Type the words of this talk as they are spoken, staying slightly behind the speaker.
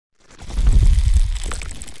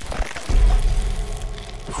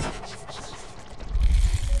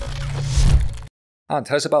And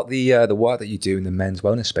tell us about the work that you do in the men's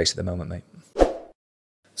wellness space at the moment, mate.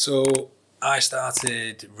 So I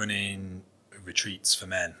started running retreats for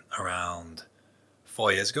men around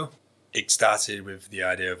 4 years ago. It started with the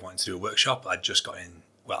idea of wanting to do a workshop. I'd just got in,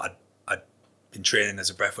 I'd been training as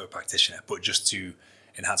a breathwork practitioner, but just to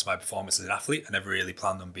enhance my performance as an athlete. I never really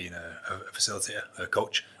planned on being a facilitator, a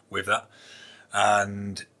coach with that.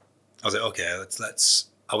 And I was like, okay, let's.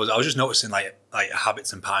 I was just noticing like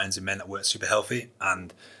habits and patterns in men that weren't super healthy,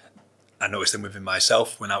 and I noticed them within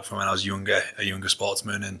myself. When I was younger, a younger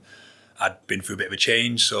sportsman, and I'd been through a bit of a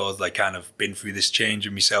change, so I was like kind of been through this change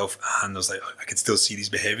in myself, and I was like, I could still see these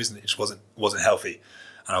behaviours, and it just wasn't healthy.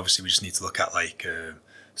 And obviously, we just need to look at like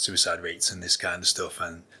suicide rates and this kind of stuff.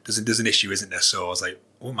 And there's an issue, isn't there? So I was like,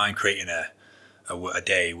 I wouldn't mind creating a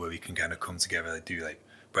day where we can kind of come together and do like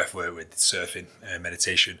breath work with surfing,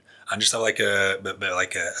 meditation, and just have like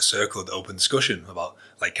a circle of open discussion about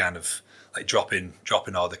like kind of like dropping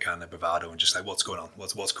all the kind of bravado and just like what's going on,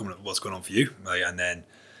 what's going on for you, like, and then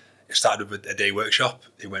it started with a day workshop.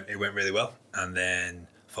 It went really well, and then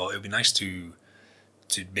thought it would be nice to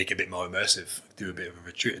make it a bit more immersive, do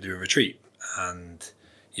a retreat, and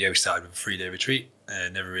yeah, we started with a 3-day retreat. I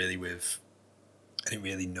didn't really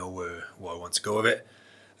know where I want to go with it,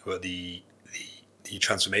 but the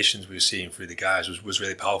transformations we were seeing through the guys was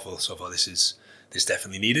really powerful. So I thought this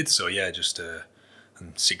definitely needed. So yeah, just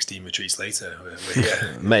and 16 retreats later, we're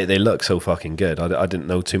here. Mate, they look so fucking good. I didn't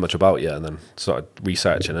know too much about you, and then started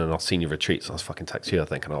researching, and I've seen your retreats. And I was fucking texting you, I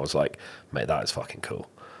think, and I was like, mate, that is fucking cool.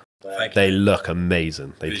 They look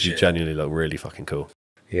amazing. They genuinely look really fucking cool.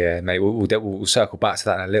 Yeah, mate, we'll circle back to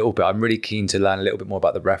that in a little bit. I'm really keen to learn a little bit more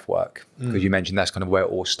about the breath work, because you mentioned that's kind of where it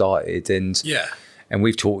all started. And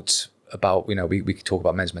we've talked about, we could talk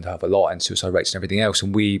about men's mental health a lot and suicide rates and everything else.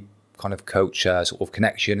 And we kind of coach sort of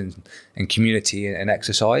connection and community and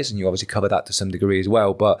exercise. And you obviously cover that to some degree as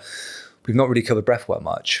well. But we've not really covered breath work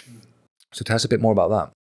much. So tell us a bit more about that.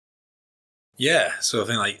 Yeah, so I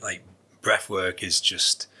think like breath work is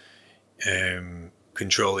just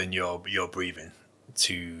controlling your breathing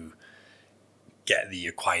to get the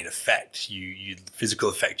acquired effect, you physical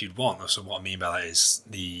effect you'd want. So what I mean by that is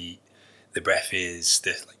the breath is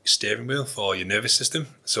the steering wheel for your nervous system.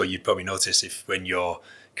 So you'd probably notice if when you're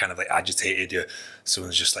kind of like agitated,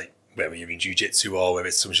 someone's just like, whether you're in Jiujitsu or whether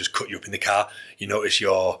someone's just cut you up in the car, you notice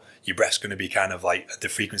your breath's going to be kind of like the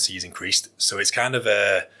frequency is increased. So it's kind of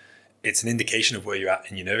it's an indication of where you're at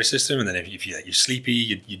in your nervous system. And then if you're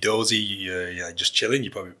sleepy, you're dozy, you're just chilling,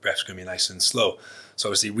 your breath's going to be nice and slow. So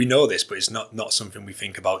obviously we know this, but it's not something we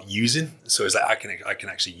think about using. So it's like I can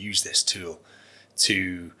actually use this tool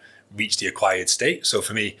to reach the acquired state. So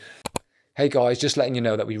for me, hey guys, just letting you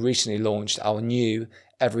know that we recently launched our new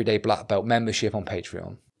Everyday Black Belt membership on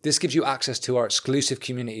Patreon. This gives you access to our exclusive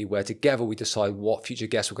community where together we decide what future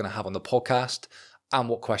guests we're going to have on the podcast and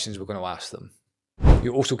what questions we're going to ask them.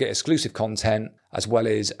 You'll also get exclusive content as well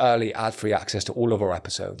as early ad-free access to all of our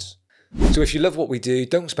episodes. So if you love what we do,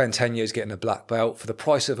 don't spend 10 years getting a black belt. For the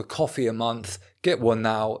price of a coffee a month, get one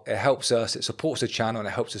now. It helps us, it supports the channel, and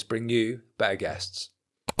it helps us bring you better guests.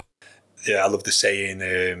 Yeah, I love the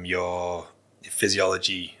saying, your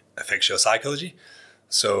physiology affects your psychology.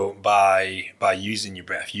 So by using your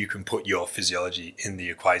breath, you can put your physiology in the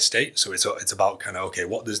acquired state. So it's about kind of, okay,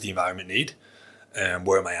 what does the environment need?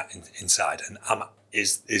 Where am I at inside? And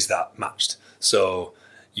is that matched? So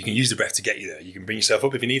you can use the breath to get you there. You can bring yourself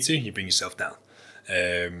up if you need to. You bring yourself down.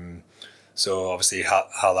 So obviously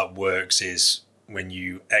how that works is when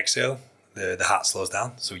you exhale, the heart slows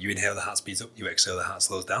down. So you inhale, the heart speeds up. You exhale, the heart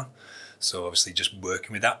slows down. So obviously just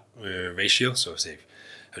working with that ratio. So obviously if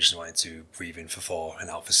I just wanted to breathe in for 4 and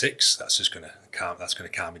out for 6, that's just going to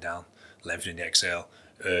calm me down. Lengthening the exhale,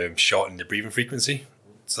 shortening the breathing frequency.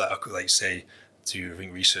 So I could say, I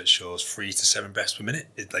think research shows 3 to 7 breaths per minute.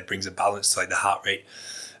 It like brings a balance to like the heart rate,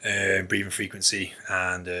 breathing frequency,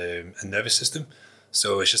 and nervous system.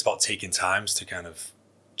 So it's just about taking times to kind of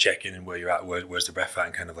check in and where you're at, where's the breath at,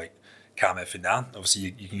 and kind of like calm everything down.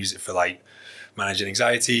 Obviously, you can use it for like managing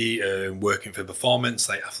anxiety, working for performance,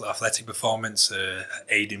 like athletic performance,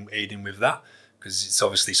 aiding with that, because it's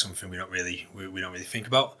obviously something we don't really think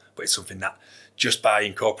about, but it's something that just by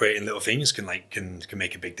incorporating little things can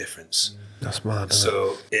make a big difference. That's mad.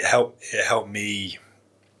 So it helped me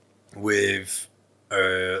with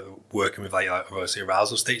working with like obviously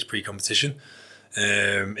arousal states pre-competition.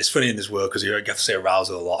 It's funny in this world because you have to say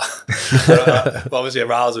arousal a lot. But obviously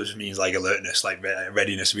arousal just means like alertness, like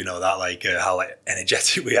readiness. We know that, like how like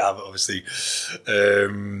energetic we are, obviously.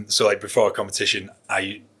 So like before a competition,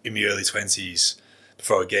 in my early 20s,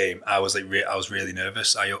 before a game, I was really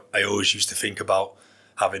nervous. I always used to think about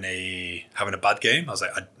having a bad game. I was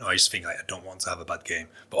like, I used to think like, I don't want to have a bad game,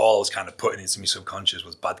 but all I was kind of putting into my subconscious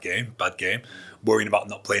was bad game, worrying about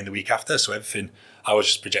not playing the week after. So everything, I was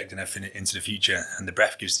just projecting everything into the future, and the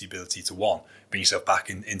breath gives the ability to bring yourself back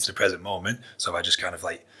into the present moment. So I just kind of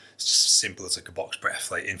like, it's just simple as like a box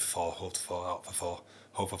breath, like in for 4, hold for 4, out for 4,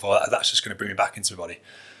 hold for 4. That's just going to bring me back into my body.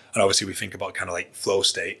 And obviously we think about kind of like flow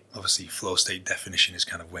state. Obviously flow state definition is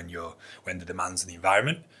kind of when the demands of the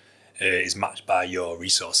environment is matched by your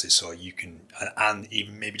resources, so you can, and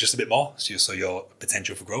even maybe just a bit more, so your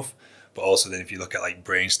potential for growth. But also then if you look at like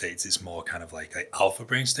brain states, it's more kind of like alpha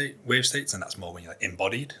brain state, wave states, and that's more when you're like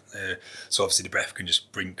embodied. So obviously the breath can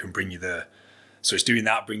just bring you there. So it's doing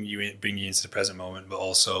that, bring you into the present moment, but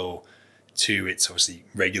also too, it's obviously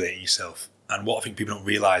regulating yourself. And what I think people don't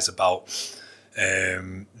realize about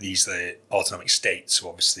these autonomic states, so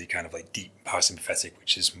obviously kind of like deep parasympathetic,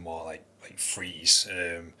 which is more like freeze,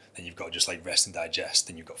 then you've got just like rest and digest,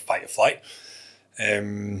 then you've got fight or flight.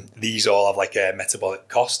 These all have like a metabolic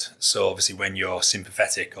cost. So obviously when you're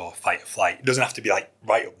sympathetic or fight or flight, it doesn't have to be like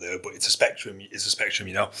right up there, but it's a spectrum,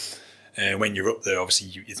 you know. When you're up there,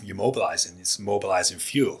 obviously you're mobilizing, it's mobilizing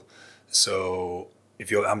fuel. So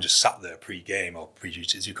I'm just sat there pre-game or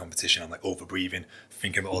pre-jiu-jitsu competition, I'm like over breathing,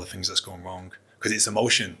 thinking about all the things that's going wrong, because it's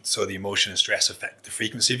emotion. So the emotion and stress affect the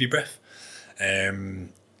frequency of your breath.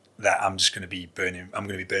 That I'm going to be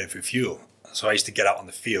burning through fuel. So I used to get out on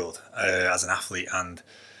the field as an athlete, and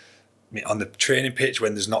on the training pitch,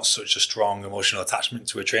 when there's not such a strong emotional attachment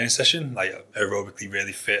to a training session, like aerobically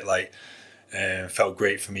really fit, like felt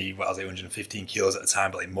great for me. I was like 115 kilos at the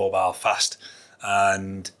time, but like mobile, fast,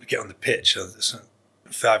 and get on the pitch.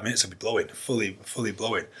 5 minutes I'll be blowing, fully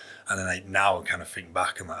blowing. And then like now I kind of think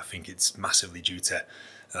back, and like, I think it's massively due to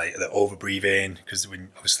like the over breathing, because when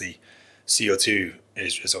obviously CO2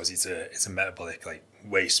 is obviously it's a metabolic like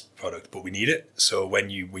waste product, but we need it. So when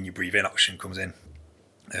you breathe in, oxygen comes in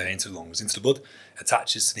into the lungs, into the blood,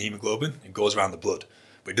 attaches to the hemoglobin, it goes around the blood,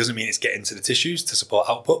 but it doesn't mean it's getting to the tissues to support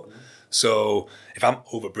output. So if I'm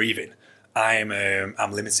over breathing, I'm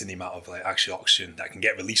limiting the amount of like actual oxygen that can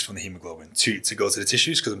get released from the hemoglobin to go to the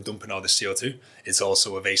tissues, because I'm dumping all the CO2. It's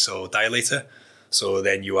also a vasodilator, so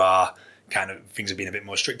then you are kind of, things are being a bit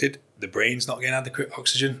more restricted. The brain's not getting adequate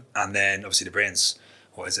oxygen, and then obviously the brain's,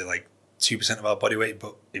 what is it, like 2% of our body weight,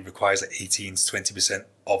 but it requires like 18 to 20%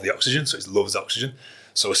 of the oxygen, so it loves oxygen.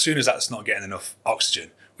 So as soon as that's not getting enough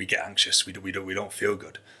oxygen, we get anxious. We don't feel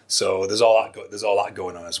good. So there's all that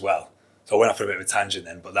going on as well. So I went off on a bit of a tangent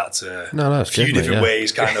then, but that's a few different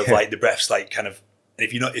ways, kind of like the breath's like kind of, and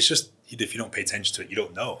if if you don't pay attention to it, you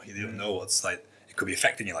don't know what's like, it could be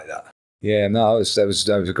affecting you like that. Yeah, no, that was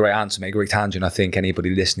a great answer, mate. Great tangent. I think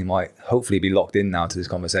anybody listening might hopefully be locked in now to this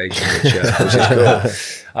conversation, which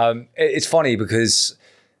is cool. It's funny because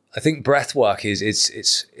I think breath work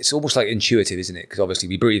it's almost like intuitive, isn't it? Because obviously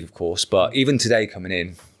we breathe, of course, but even today coming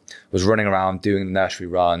in, was running around doing the nursery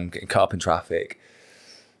run, getting cut up in traffic,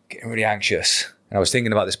 getting really anxious. And I was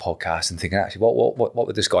thinking about this podcast and thinking, actually, what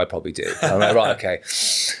would this guy probably do? And I'm like, right, okay,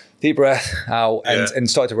 deep breath out and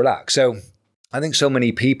start to relax. So I think so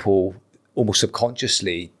many people almost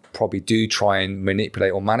subconsciously probably do try and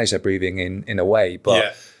manipulate or manage their breathing in a way.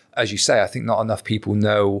 But as you say, I think not enough people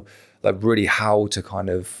know like really how to kind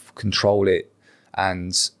of control it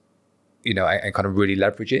and, you know, and kind of really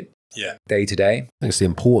leverage it day to day. I think it's the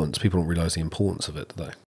importance. People don't realize the importance of it, do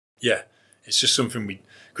they? Yeah. It's just something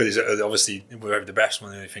because obviously we're the best,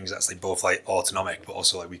 one of the things that's like both like autonomic, but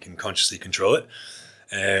also like we can consciously control it.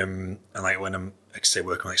 And like when I'm, like say,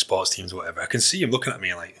 working with like sports teams or whatever, I can see him looking at me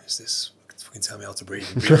and like, is this fucking tell me how to breathe?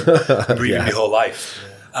 I'm breathing my whole life.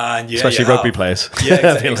 And especially rugby players. Yeah,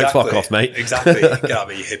 exactly. Like, fuck off, mate. Exactly. Get out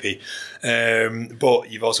of here, you hippie. But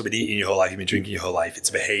you've also been eating your whole life, you've been drinking your whole life. It's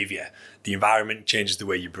a behavior. The environment changes the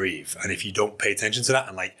way you breathe. And if you don't pay attention to that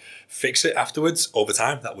and like fix it afterwards, over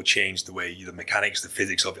time, that will change the way the mechanics, the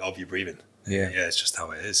physics of your breathing. Yeah, it's just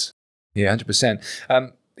how it is. Yeah,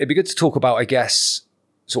 100%. It'd be good to talk about, I guess,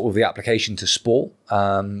 sort of the application to sport,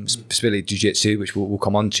 specifically jiu-jitsu, which we'll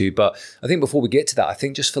come on to. But I think before we get to that, I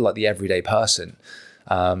think just for like the everyday person,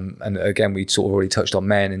 and again, we sort of already touched on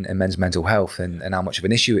men and men's mental health and how much of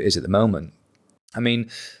an issue it is at the moment. I mean,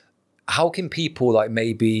 how can people like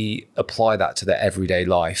maybe apply that to their everyday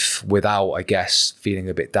life without, I guess, feeling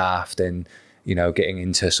a bit daft and, you know, getting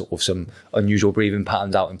into sort of some unusual breathing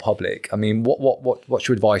patterns out in public? I mean, what's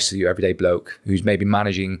your advice to your everyday bloke who's maybe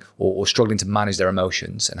managing or struggling to manage their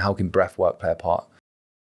emotions, and how can breath work play a part?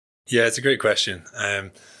 Yeah, it's a great question.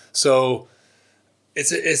 So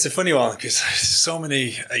It's a funny one because so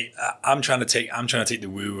many. I'm trying to take the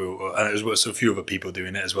woo woo, and there's a few other people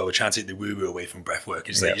doing it as well. We're trying to take the woo woo away from breath work.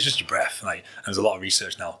 It's like it's just your breath. Like, and there's a lot of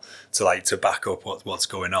research now to back up what's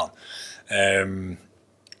going on.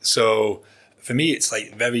 So for me, it's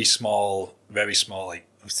like very small. Like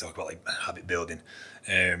we talk about like habit building.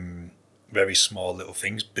 Very small little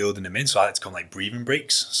things, building them in. So I like to call them like breathing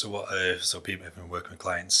breaks. So so people have been working with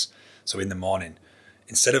clients. So in the morning,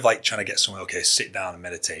 instead of like trying to get someone, okay, sit down and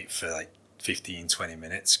meditate for like 15, 20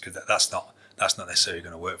 minutes, because that's not necessarily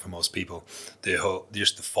going to work for most people.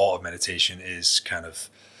 Just the thought of meditation is kind of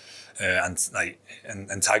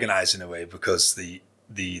antagonized in a way, because they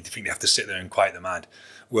think they have to sit there and quiet their mind.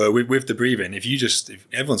 Well, with the breathing, if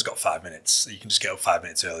everyone's got 5 minutes, you can just get up 5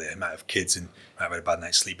 minutes earlier. You might have kids and might have had a bad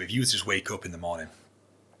night's sleep. But if you just wake up in the morning,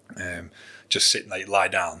 just sit, like lie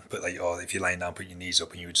down, or if you're laying down, put your knees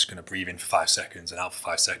up, and you're just going to breathe in for 5 seconds and out for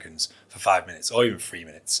 5 seconds for 5 minutes, or even 3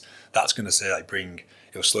 minutes. That's going to say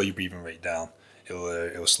it'll slow your breathing rate down.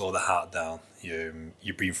 It'll slow the heart down.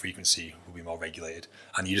 Your breathing frequency will be more regulated,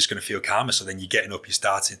 and you're just going to feel calmer. So then you're getting up,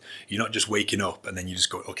 you're not just waking up and then you just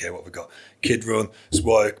go, okay, what have we got? Kid run,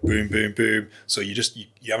 work, boom, boom, boom. So you're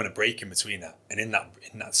having a break in between that, and in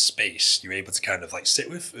that space, you're able to kind of like sit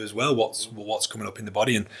with as well what's coming up in the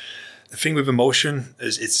body. And the thing with emotion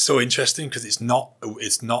is it's so interesting because it's not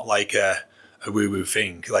like a woo-woo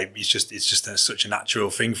thing. Like it's just such a natural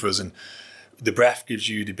thing for us. And the breath gives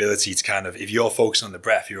you the ability to kind of, if you're focusing on the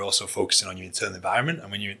breath, you're also focusing on your internal environment,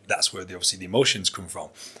 and that's where obviously the emotions come from.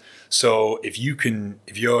 So if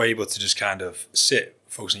you're able to just kind of sit,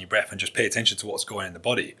 focus on your breath, and just pay attention to what's going on in the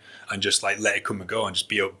body, and just like let it come and go, and just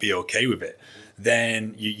be okay with it,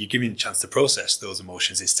 then you're giving a chance to process those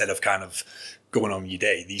emotions instead of kind of going on your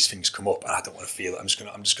day. These things come up, and I don't want to feel it. I'm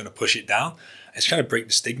just gonna push it down. It's kind of break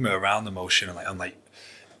the stigma around emotion. And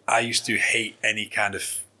I used to hate any kind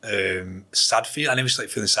of sad feel. I never used to like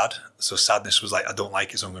feeling sad. So sadness was like, I don't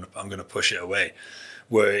like it, so I'm gonna push it away.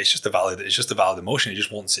 Where it's just a valid emotion. It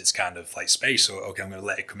just wants its kind of like space. So okay, I'm gonna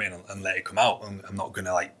let it come in and let it come out. I'm not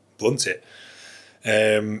gonna like blunt it.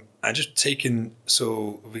 And just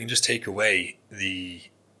so we can just take away the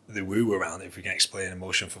woo around it, if we can explain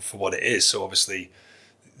emotion for what it is. So obviously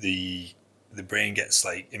the brain gets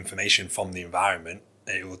like information from the environment.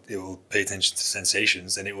 It will pay attention to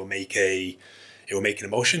sensations, and it will make an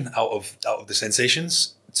emotion out of the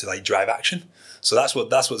sensations to like drive action. So that's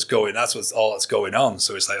what's going on.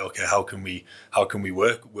 So it's like, okay, how can we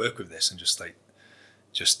work with this and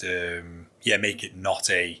make it not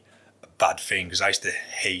a bad thing? Because I used to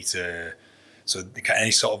hate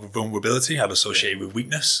any sort of vulnerability I've associated with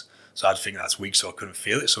weakness. So I'd think that's weak, so I couldn't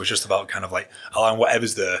feel it. So it's just about kind of like allowing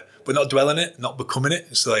whatever's there, but not dwelling it, not becoming it.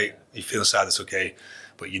 It's like, you feel sad, it's okay.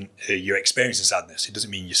 But you're experiencing sadness. It doesn't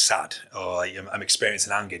mean you're sad, or like I'm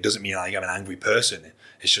experiencing anger. It doesn't mean like I'm an angry person.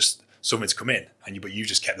 It's just something's come in, but you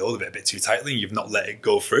just kept hold of it a bit too tightly, and you've not let it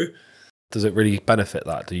go through. Does it really benefit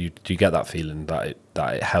that? Do you get that feeling that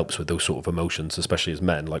it helps with those sort of emotions, especially as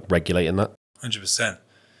men, like regulating that? 100%.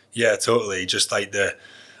 Yeah, totally. Just like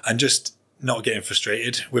and just not getting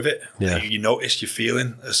frustrated with it. Yeah. You notice you're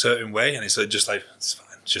feeling a certain way, and it's just like, it's fine.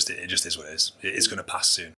 It just is what it is. It is going to pass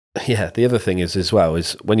soon. Yeah, the other thing is as well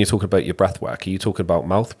is when you're talking about your breath work, are you talking about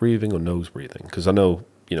mouth breathing or nose breathing? Because I know,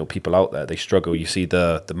 people out there, they struggle. You see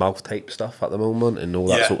the mouth tape stuff at the moment and all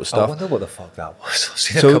that sort of stuff. I wonder what the fuck that was. I've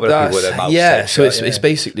seen a couple of people with their mouth tape. So it's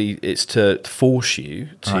basically to force you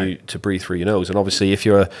to breathe through your nose. And obviously, if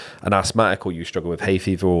you're an asthmatic or you struggle with hay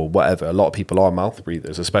fever or whatever, a lot of people are mouth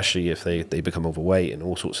breathers, especially if they become overweight and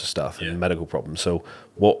all sorts of stuff and medical problems. So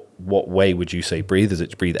what way would you say breathe? Is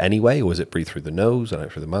it breathe anyway, or is it breathe through the nose and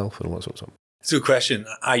out through the mouth and all that sort of stuff? It's a good question.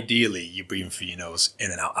 Ideally, you're breathing through your nose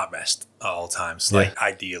in and out at rest at all times. Like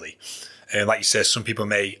ideally, like you said, some people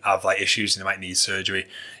may have like issues and they might need surgery,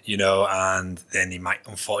 and then they might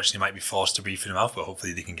be forced to breathe through the mouth. But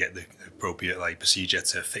hopefully, they can get the appropriate like procedure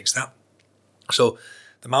to fix that. So,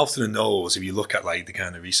 the mouth to the nose, if you look at like the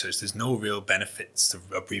kind of research, there's no real benefits to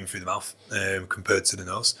breathing through the mouth compared to the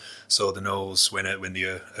nose. So the nose, when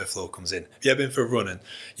the airflow comes in, if you ever been for a run and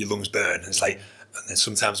your lungs burn, it's like. And then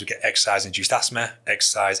sometimes we get exercise-induced asthma,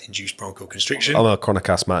 exercise-induced bronchoconstriction. I'm a chronic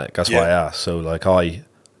asthmatic, that's why I asked. So like I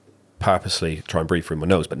purposely try and breathe through my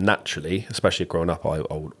nose, but naturally, especially growing up, I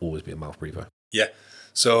would always be a mouth breather. Yeah.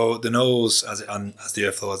 So the nose, as the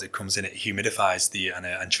airflow as it comes in, it humidifies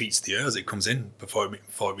and treats the air as it comes in before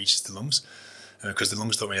it reaches the lungs, because the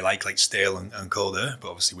lungs don't really like stale and cold air, but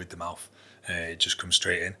obviously with the mouth. It just comes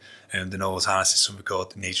straight in. And the nose harnesses something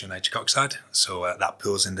called nasal nitric oxide. So that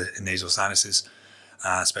pulls in the nasal sinuses.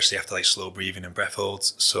 especially after like slow breathing and breath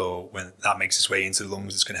holds. So when that makes its way into the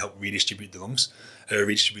lungs, it's going to help redistribute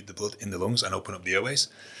the blood in the lungs and open up the airways.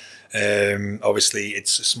 Obviously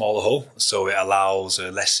it's a smaller hole, so it allows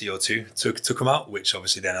less CO2 to come out, which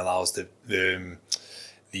obviously then allows the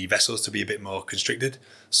vessels to be a bit more constricted.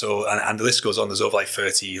 So and the list goes on. There's over like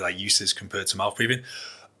 30 like uses compared to mouth breathing.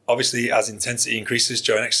 Obviously, as intensity increases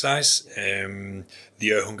during exercise, the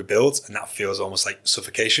air hunger builds, and that feels almost like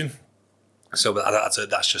suffocation. So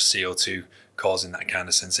that's just CO2 causing that kind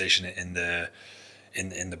of sensation in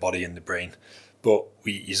the body and the brain. But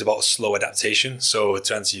we use about slow adaptation. So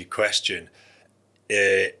to answer your question,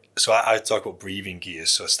 so I talk about breathing gears.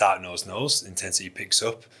 So start nose, intensity picks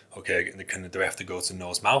up. Okay, do I have to go to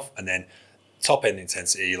nose, mouth, and then top end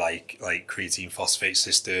intensity like creatine phosphate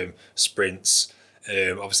system, sprints.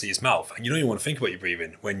 Obviously it's mouth, and you don't even want to think about your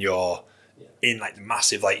breathing when you're in like the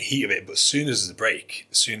massive like heat of it. But as soon as there's a break,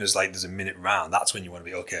 as soon as like there's a minute round, that's when you want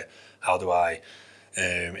to be okay. How do I,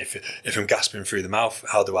 if I'm gasping through the mouth,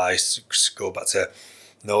 how do I go back to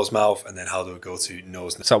nose, mouth, and then how do I go to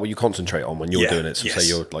nose? Is that what you concentrate on when you're doing it? So say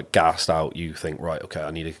you're like gassed out, you think, right, okay,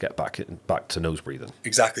 I need to get back to nose breathing.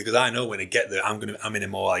 Exactly, because I know when I get there, I'm in a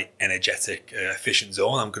more like energetic, efficient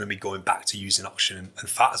zone. I'm going to be going back to using oxygen and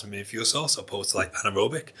fat as my main fuel source, opposed to like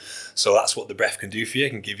anaerobic. So that's what the breath can do for you.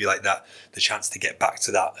 It can give you like the chance to get back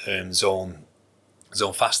to that zone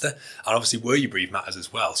faster. And obviously where you breathe matters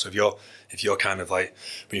as well. So if you're kind of like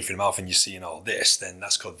breathing through the mouth and you're seeing all this, then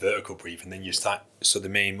that's called vertical breathing. Then you start, so the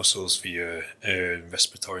main muscles for your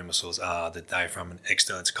respiratory muscles are the diaphragm and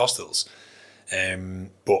external intercostals.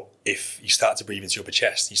 But if you start to breathe into your upper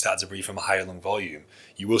chest, you start to breathe from a higher lung volume,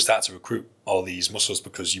 you will start to recruit all these muscles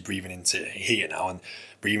because you're breathing into here now, and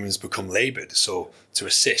breathing's become laboured. So to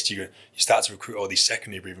assist, you start to recruit all these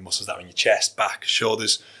secondary breathing muscles that are in your chest, back,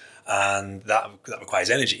 shoulders, and that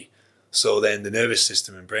requires energy. So then the nervous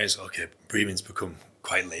system and brain is, okay, breathing's become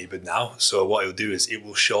quite laboured now. So what it will do is it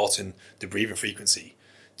will shorten the breathing frequency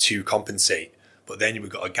to compensate. But then you've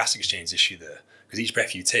got a gas exchange issue there, because each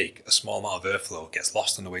breath you take, a small amount of airflow gets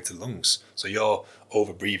lost on the way to the lungs. So you're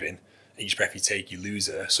over breathing. Each breath you take, you lose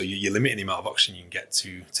air. So you're limiting the amount of oxygen you can get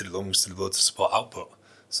to the lungs, to the blood, to support output.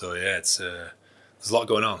 So yeah, there's a lot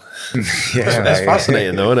going on. It's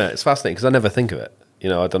fascinating though, isn't it? It's fascinating because I never think of it. You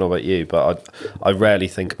know, I don't know about you, but I rarely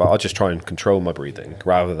think about. I just try and control my breathing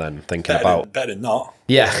rather than thinking about. Better not.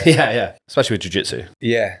 Yeah. Especially with jiu-jitsu.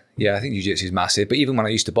 Yeah. I think jiu-jitsu is massive. But even when I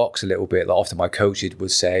used to box a little bit, like often my coach would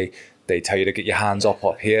say they tell you to get your hands up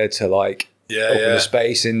here to like open the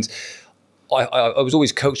space, and I was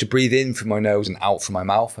always coached to breathe in through my nose and out from my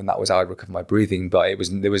mouth, and that was how I'd recover my breathing. But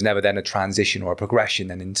there was never then a transition or a progression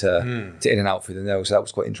then into in and out through the nose. So that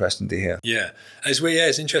was quite interesting to hear. Yeah,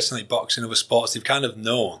 it's interesting. Like boxing, other sports, they've kind of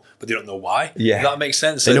known, but they don't know why. Yeah, that makes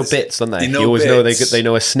sense. They know bits, don't they? You always know they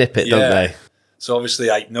know a snippet, don't they? So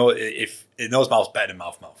obviously, I know if it nose mouth's better than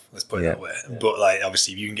mouth. Let's put it that way. Yeah. But like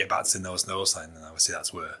obviously, if you can get back to the nose line, then obviously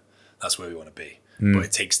that's where we want to be. But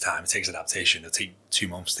it takes time. It takes adaptation. It'll take 2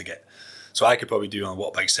 months to get. So I could probably do on a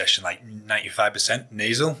watt bike session like 95%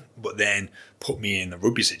 nasal, but then put me in a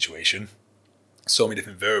rugby situation, so many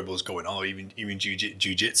different variables going on, even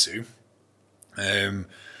jiu-jitsu.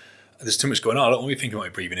 There's too much going on. I don't want to be thinking about my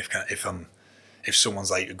breathing if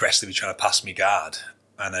someone's like aggressively trying to pass me guard.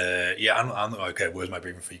 And I'm not okay. What's my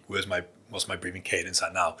breathing cadence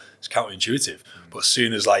at now? It's counterintuitive. But as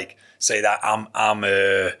soon as like say that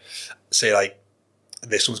say like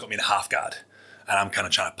this one's got me in a half guard, and I'm kind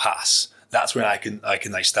of trying to pass. That's when I can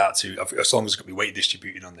like start to, as long as it's got me weight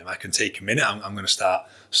distributed on them, I can take a minute. I'm going to start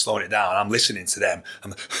slowing it down. I'm listening to them.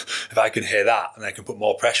 And if I can hear that, and I can put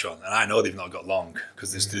more pressure on, and I know they've not got long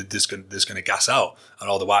because there's going to gas out. And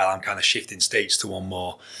all the while, I'm kind of shifting states to one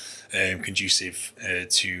more conducive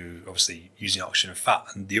to obviously using oxygen and fat.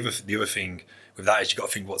 And the other thing with that is you've got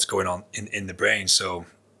to think what's going on in the brain. So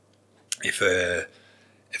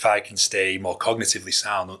if I can stay more cognitively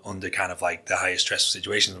sound under kind of like the higher stressful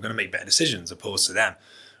situations, I'm going to make better decisions opposed to them.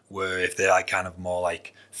 Where if they're like kind of more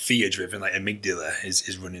like fear driven, like amygdala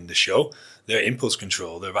is running the show, their impulse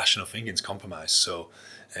control, their rational thinking is compromised. So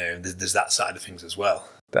there's that side of things as well.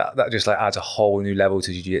 That just like adds a whole new level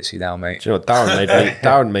to jiu-jitsu now, mate. Do you know what,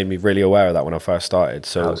 Darren made me really aware of that when I first started.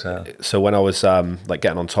 So when I was like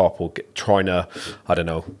getting on top or trying to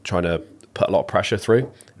put a lot of pressure through,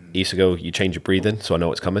 he used to go, you change your breathing so I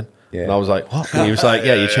know it's coming. Yeah. And I was like, what? And he was like,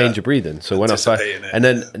 you change your breathing. So when I started,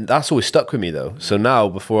 and that's always stuck with me though. So now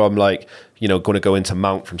before I'm like, going to go into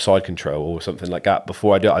mount from side control or something like that,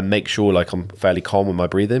 before I do it, I make sure like I'm fairly calm with my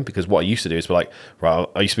breathing, because what I used to do is be like, right,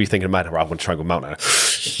 I used to be thinking, man, right, I'm going to try and go mount now.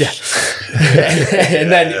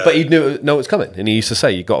 But he'd know it's coming. And he used to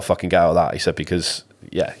say, you got to fucking get out of that. He said, because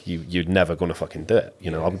you're never going to fucking do it.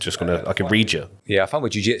 You know, I'm just going to, I can read you. Yeah, I found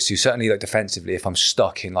with jiu-jitsu, certainly like defensively, if I'm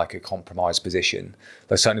stuck in like a compromised position,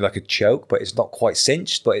 there's certainly like a choke, but it's not quite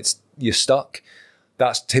cinched, but you're stuck.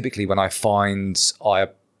 That's typically when I find I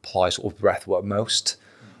apply sort of breath work most,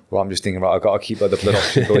 where I'm just thinking, right, I've got to keep the blood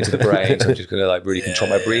oxygen going to the brain. So I'm just going to like really control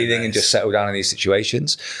my breathing and just settle down in these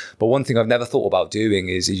situations. But one thing I've never thought about doing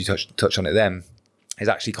is, as you touch on it then, is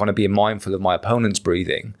actually kind of being mindful of my opponent's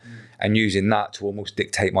breathing and using that to almost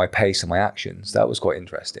dictate my pace and my actions. That was quite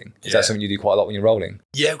interesting. Is that something you do quite a lot when you're rolling?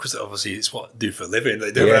 Yeah, because obviously it's what I do for a living.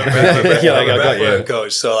 Like, I'm I got you.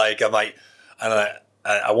 Coach. So like, I'm like,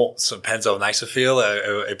 I won't, so it depends how nice I feel.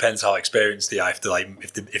 It depends how experienced they are. If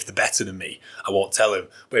they're better than me, I won't tell them.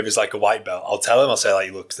 But if it's like a white belt, I'll tell them. I'll say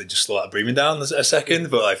like, look, they just slow that breathing down a second.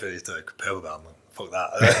 But like, if it's a purple belt, fuck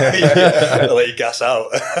that. I'll let you gas out.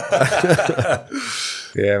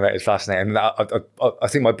 Yeah, mate, it's fascinating. I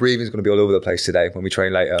think my breathing is going to be all over the place today when we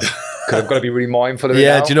train later, because I've got to be really mindful of it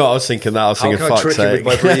now. Do you know what I was thinking? That I was thinking, how can I trick it with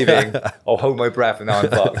my breathing? I'll hold my breath and now I'm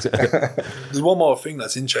fucked. There's one more thing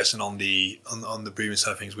that's interesting on the breathing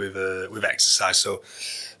side of things with exercise. So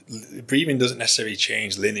breathing doesn't necessarily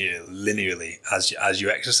change linearly as you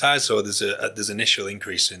exercise. So there's initial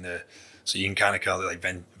increase in the, so you can kind of call it like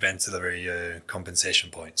ventilatory compensation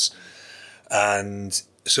points. And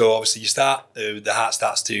so obviously the heart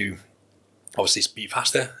starts to obviously beat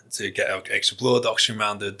faster to get extra blood, oxygen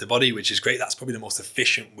around the body, which is great. That's probably the most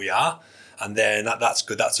efficient we are. And then that's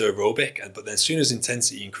good. That's aerobic. But then as soon as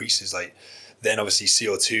intensity increases, like then obviously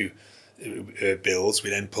CO2 builds.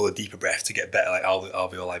 We then pull a deeper breath to get better like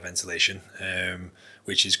alveoli ventilation,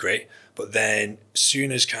 which is great. But then as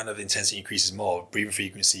soon as kind of intensity increases more, breathing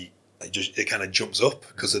frequency, it kind of jumps up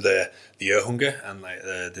because of the air hunger and like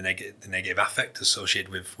the negative affect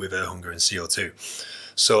associated with air hunger and CO2.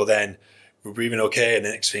 So then we're breathing okay, and the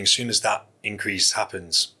next thing, as soon as that increase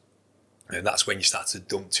happens, and that's when you start to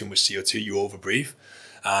dump too much CO2, you overbreathe.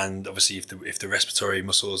 And obviously if the respiratory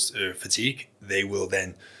muscles fatigue, they will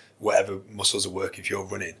then, whatever muscles are working, if you're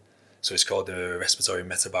running, so it's called the respiratory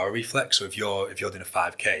metabolism reflex. So if you're doing a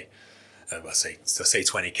 5k, let's say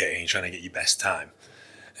 20k, and you're trying to get your best time,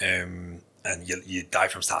 and your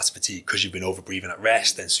diaphragm starts to fatigue because you've been over breathing at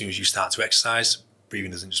rest, then as soon as you start to exercise, breathing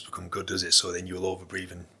doesn't just become good, does it? So then you'll over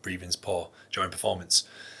breathe and breathing's poor during performance.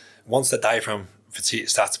 Once the diaphragm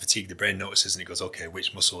starts to fatigue, the brain notices and it goes, okay,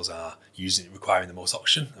 which muscles are requiring the most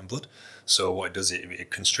oxygen and blood? So what it does, it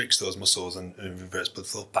constricts those muscles and reverts blood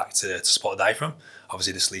flow back to support the diaphragm.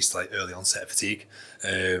 Obviously this leads to like early onset fatigue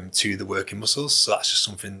to the working muscles. So that's just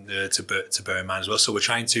something to bear in mind as well. So we're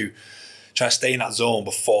trying to stay in that zone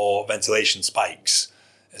before ventilation spikes.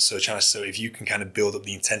 So if you can kind of build up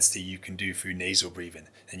the intensity you can do through nasal breathing,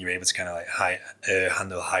 and you're able to kind of like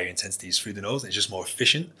handle higher intensities through the nose, and it's just more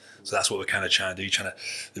efficient. So that's what we're kind of trying to do.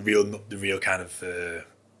 The real kind of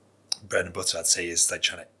bread and butter, I'd say, is like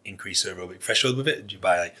trying to increase aerobic threshold with it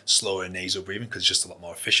by like slower nasal breathing, because it's just a lot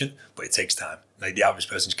more efficient, but it takes time. Like the average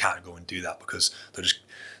person just can't go and do that because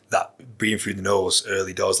that breathing through the nose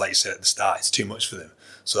early doors, like you said at the start, it's too much for them.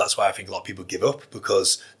 So that's why I think a lot of people give up,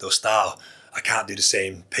 because they'll start, I can't do the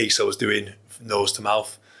same pace I was doing nose to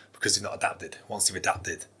mouth, because they've not adapted. Once they've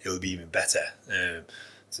adapted, it'll be even better. And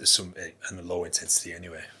a low intensity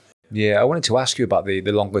anyway. Yeah, I wanted to ask you about the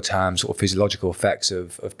longer term sort of physiological effects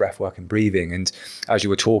of breathwork and breathing. And as you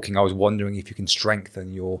were talking, I was wondering if you can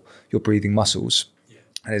strengthen your breathing muscles. Yeah.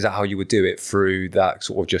 And is that how you would do it, through that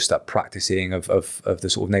sort of just that practicing of the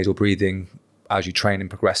sort of nasal breathing as you train and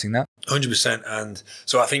progressing that? 100%. And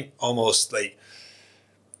so I think almost like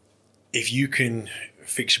if you can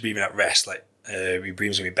fix your breathing at rest, like your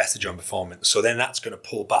breathing's going to be better during performance. So then that's going to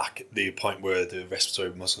pull back the point where the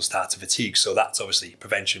respiratory muscles start to fatigue. So that's obviously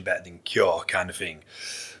prevention better than cure kind of thing.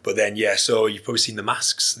 But then, yeah, so you've probably seen the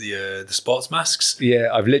masks, the sports masks. Yeah,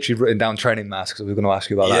 I've literally written down training masks. So we're going to ask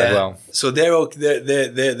you about that as well. So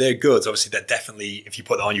they're good. Obviously, they're definitely, if you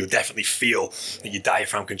put it on, you'll definitely feel that your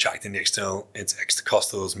diaphragm contracting, the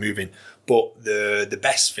intercostals moving. But the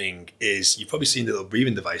best thing is, you've probably seen the little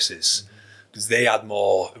breathing devices, because they add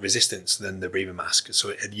more resistance than the breathing mask.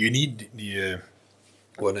 So you need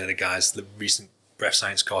one of the guys, the recent breath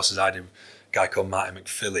science courses I did, a guy called Martin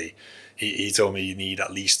McPhilly. He told me you need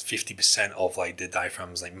at least 50% of like the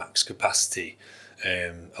diaphragm's like max capacity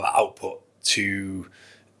of output to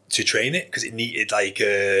train it, because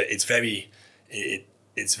it's very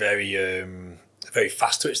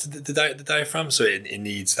fast twitch the diaphragm, so it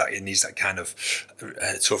needs that kind of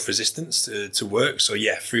tough resistance to work. So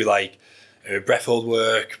yeah, through like breath hold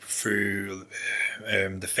work, through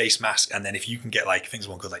the face mask, and then if you can get like things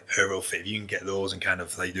one called like Aerofit, if you can get those and kind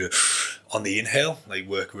of like do on the inhale, like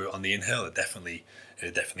work on the inhale, it definitely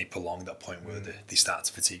prolonged that point where they start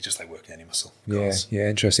to fatigue, just like working any muscle. Yeah,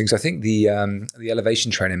 interesting. So I think the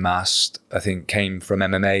elevation training mass, I think, came from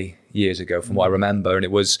MMA years ago, from what I remember, and there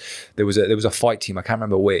was a fight team, I can't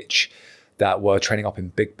remember which, that were training up in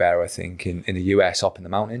Big Bear, I think, in the US, up in the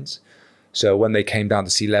mountains. So when they came down to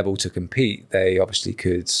sea level to compete, they obviously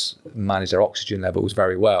could manage their oxygen levels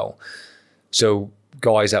very well. So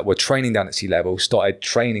guys that were training down at sea level started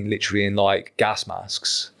training literally in like gas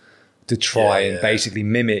masks to try and basically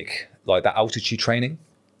mimic like that altitude training.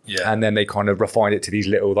 Yeah. And then they kind of refined it to these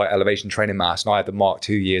little like elevation training masks. And I had the Mark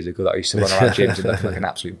 2 years ago that I used to run around gyms and look like an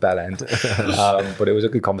absolute bell end. But it was a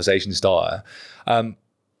good conversation starter.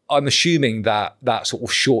 I'm assuming that sort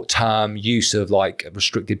of short-term use of like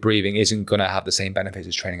restricted breathing isn't going to have the same benefits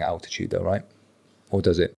as training at altitude though, right? Or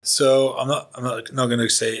does it? So I'm not going to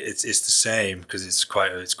say it's the same, because it's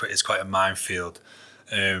quite a minefield.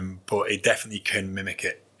 But it definitely can mimic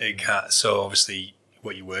it. It can. So obviously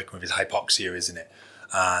what you're working with is hypoxia, isn't it?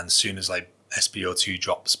 And as soon as like SpO2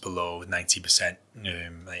 drops below 90%,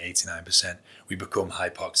 like 89%, we become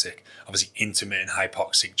hypoxic. Obviously intermittent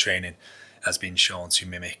hypoxic training has been shown to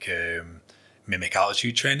mimic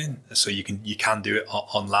altitude training. So you can do it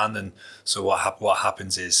on land. And so what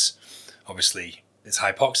happens is, obviously it's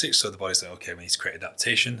hypoxic, so the body's like, okay, we need to create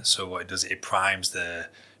adaptation. So what it does, it primes the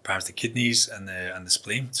kidneys and the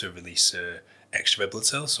spleen to release extra red blood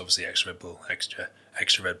cells. So obviously extra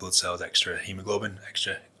red blood cells, extra hemoglobin,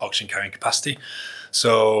 extra oxygen carrying capacity.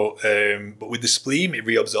 So but with the spleen, it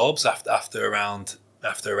reabsorbs after around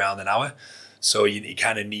an hour. So you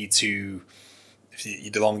kind of need to,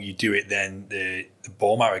 the longer you do it, then the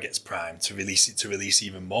bone marrow gets primed to release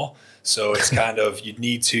even more. So it's kind of, you'd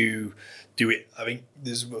need to do it. I think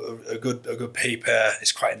there's a good paper.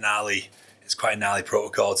 It's quite a gnarly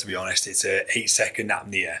protocol, to be honest. It's a 8-second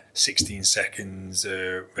apnea, 16 seconds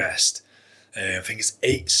rest. I think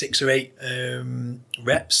it's 6 or 8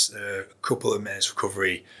 reps, a couple of minutes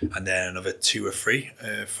recovery, and then another 2 or 3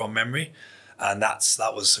 from memory. And that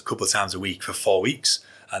was a couple of times a week for 4 weeks.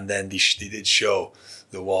 And then they did show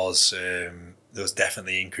there was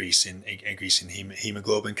definitely increase in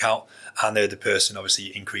hemoglobin count, and the person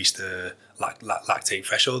obviously increased the lactate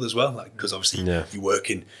threshold as well, because obviously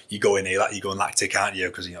you go in lactic, aren't you?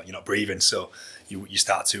 Because you're not breathing, so you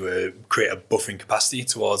start to create a buffering capacity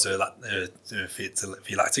towards for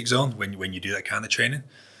your lactic zone when you do that kind of training.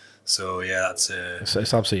 So yeah, that's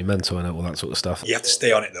it's absolutely mental, and all that sort of stuff. You have to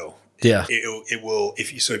stay on it though. Yeah, it will.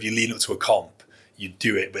 If you lean up to a comp, you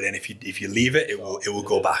do it, but then if you leave it, it will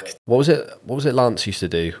go back. What was it Lance used to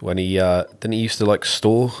do when he didn't he used to like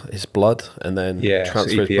store his blood and then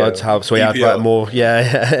transfer his blood to have, so he had like more so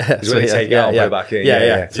he take it out and put it back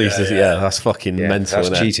in. So that's fucking mental.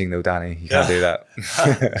 That's cheating though, Danny. You can't do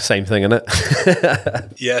that. Same thing, isn't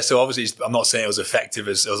it? Yeah, so obviously I'm not saying it was effective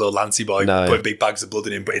as old Lancey boy putting big bags of blood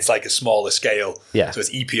in him, but it's like a smaller scale. Yeah. So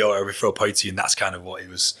it's EPO, erythropoietin, and that's kind of what he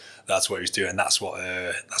was. That's what he was doing. That's what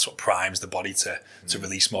primes the body to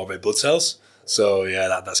release more red blood cells. So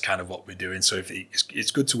yeah, that's kind of what we're doing. So if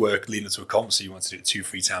it's good to work leading up to a comp, so you want to do it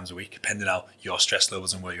 2-3 times a week, depending on your stress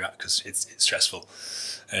levels and where you're at, because it's stressful.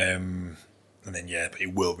 And then but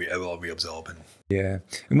it will reabsorb.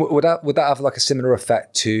 And would that have like a similar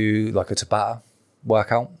effect to like a Tabata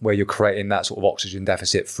workout, where you're creating that sort of oxygen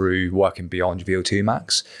deficit through working beyond your VO2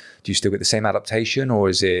 max? Do you still get the same adaptation, or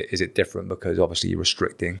is it different because obviously you're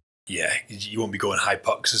restricting? Yeah, you won't be going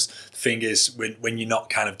hypoxia. The thing is, when you're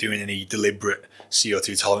not kind of doing any deliberate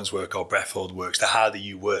CO2 tolerance work or breath hold works, the harder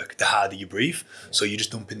you work, the harder you breathe. So you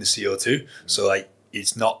just dump in the CO2. So like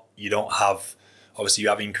it's not, you don't have, obviously you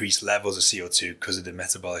have increased levels of CO2 because of the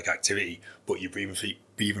metabolic activity, but your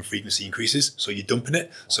breathing frequency increases. So you're dumping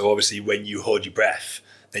it. So obviously when you hold your breath,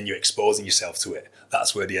 then you're exposing yourself to it.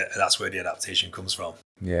 That's where the adaptation comes from.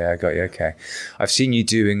 Yeah, I got you. Okay, I've seen you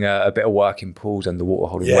doing a bit of work in pools underwater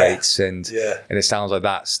holding weights, and it sounds like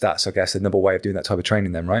that's I guess another way of doing that type of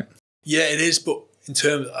training, then, right? Yeah, it is. But in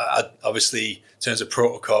terms, obviously, in terms of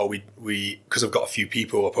protocol, we because I've got a few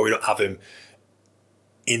people, I probably don't have them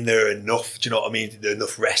in there enough. Do you know what I mean?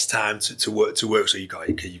 Enough rest time to work. So you got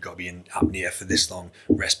to be in apnea for this long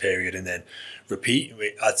rest period and then repeat.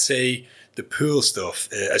 I'd say the pool stuff,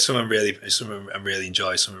 something I really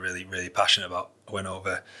enjoy, something really passionate about. I went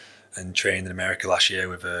over and trained in America last year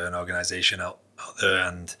with an organisation out there,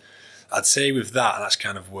 and I'd say with that, and that's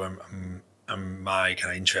kind of where my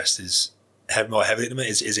kind of interest is more heavily at the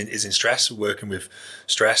minute, is in stress, working with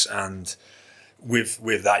stress, and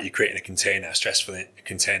with that you're creating a stressful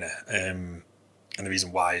container, and the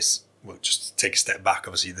reason why is, well, just take a step back,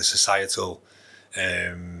 obviously the societal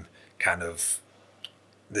kind of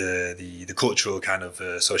the cultural kind of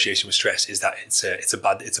association with stress is that it's a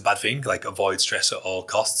bad thing. Like, avoid stress at all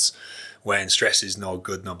costs. When stress is no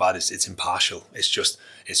good, no bad, it's impartial. It's just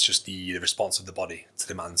the response of the body to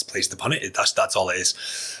the demands placed upon it. That's all it is.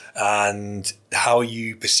 And how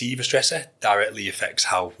you perceive a stressor directly affects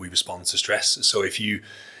how we respond to stress. So if it's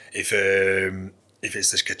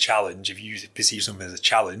like a challenge, if you perceive something as a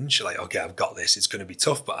challenge, like, okay, I've got this, it's going to be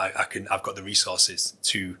tough, but I've got the resources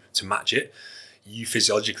to match it. You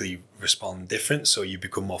physiologically respond different, so you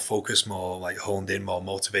become more focused, more like honed in, more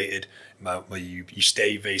motivated. You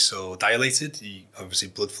stay vasodilated. Obviously,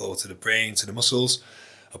 blood flow to the brain, to the muscles,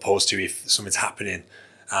 opposed to if something's happening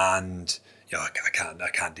and I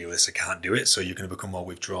can't deal with this, I can't do it. So you're going to become more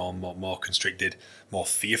withdrawn, more constricted, more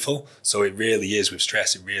fearful. So it really is with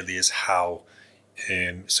stress. It really is how.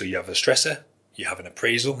 So you have a stressor, you have an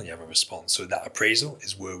appraisal, and you have a response. So that appraisal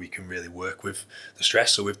is where we can really work with the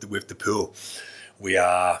stress. So with the pool, we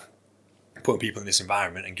are putting people in this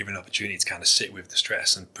environment and giving an opportunity to kind of sit with the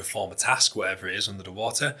stress and perform a task, whatever it is, under the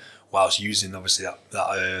water, whilst using obviously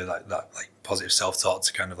that positive self-talk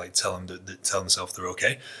to kind of like tell themselves they're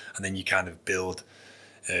okay. And then you kind of build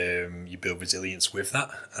resilience with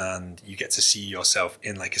that, and you get to see yourself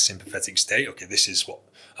in like a sympathetic state. Okay, this is what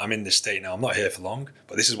I'm in, this state now. I'm not here for long,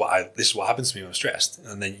 but this is what happens to me when I'm stressed.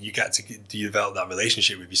 And then you get to develop that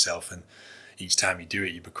relationship with yourself, and each time you do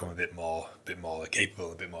it, you become a bit more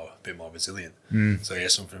capable, a bit more resilient. So yeah,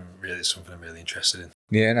 something I'm really interested in.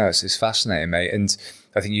 Yeah, no, it's fascinating, mate. And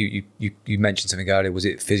I think you mentioned something earlier. Was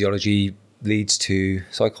it physiology leads to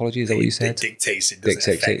psychology? Is that what you said? It dictates it.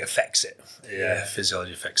 It affects it. Yeah,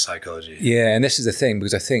 physiology affects psychology. Yeah, and this is the thing,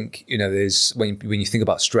 because I think, there's when you think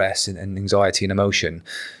about stress and anxiety and emotion,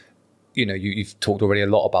 you've talked already a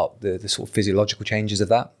lot about the sort of physiological changes of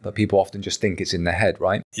that, but people often just think it's in their head,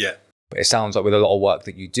 right? Yeah. But it sounds like with a lot of work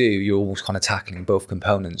that you do, you're almost kind of tackling both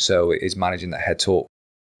components. So it is managing that head talk.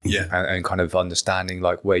 Yeah. And kind of understanding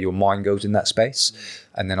like where your mind goes in that space,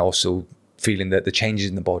 and then also feeling the changes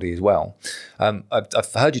in the body as well.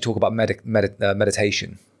 I've heard you talk about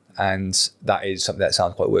meditation, and that is something that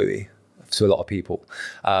sounds quite woo-y to a lot of people.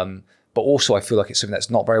 But also I feel like it's something that's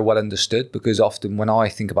not very well understood, because often when I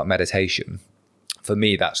think about meditation, for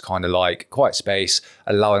me, that's kind of like quiet space,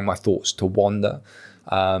 allowing my thoughts to wander,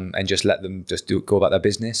 and just let them just go about their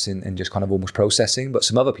business and just kind of almost processing. But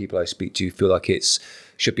some other people I speak to feel like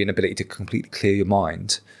should be an ability to completely clear your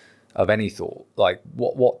mind of any thought. Like,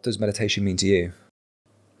 what does meditation mean to you?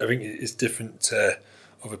 I think it's different to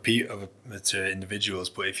individuals,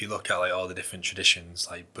 but if you look at like all the different traditions,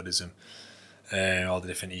 like Buddhism, all the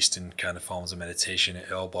different Eastern kind of forms of meditation,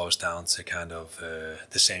 it all boils down to kind of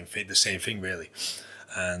the same thing really.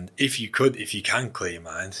 And if you can clear your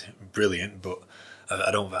mind, brilliant. But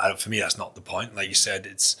I don't. For me, that's not the point. Like you said,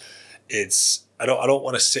 it's. I don't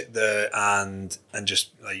want to sit there and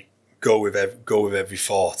just like go with every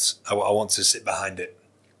thought. I want to sit behind it.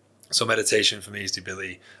 So meditation for me is the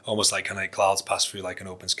ability, almost like kind of clouds pass through like an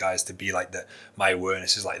open sky, is to be like my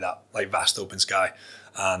awareness is like that, like vast open sky,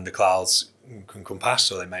 and the clouds can come past.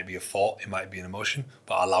 So they might be a thought, it might be an emotion,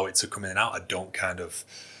 but I allow it to come in and out. I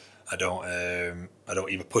don't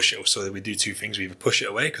either push it. So we do two things: we either push it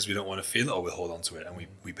away because we don't want to feel it, or we hold on to it and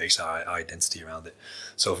we base our identity around it.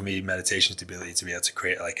 So for me, meditation is the ability to be able to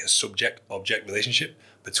create like a subject-object relationship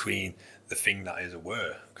between the thing that is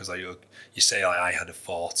aware. Because like you say, like, I had a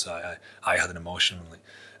thought, I had an emotion. Like,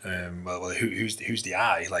 well, who's the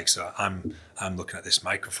I? Like, so I'm looking at this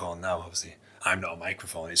microphone now. Obviously, I'm not a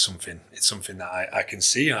microphone. It's something that I can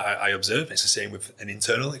see. I observe. It's the same with an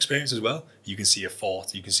internal experience as well. You can see a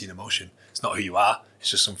thought. You can see an emotion. It's not who you are.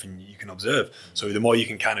 It's just something you can observe. So the more you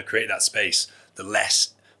can kind of create that space, the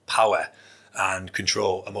less power and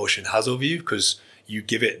control emotion has over you, because you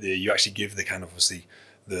actually give the kind of obviously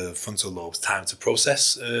the frontal lobes time to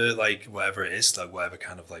process like whatever it is, like whatever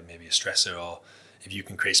kind of like maybe a stressor, or if you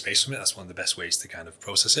can create space from it, that's one of the best ways to kind of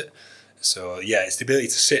process it. So yeah, it's the ability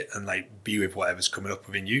to sit and like be with whatever's coming up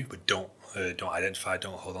within you, but don't identify,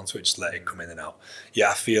 don't hold on to it, just let it come in and out.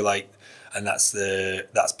 Yeah, I feel like, and that's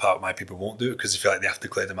part why people won't do it, because they feel like they have to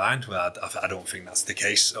clear the mind. Well, I don't think that's the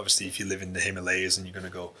case. Obviously, if you live in the Himalayas and you're going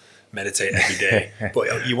to go meditate every day,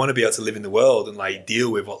 but you want to be able to live in the world and like deal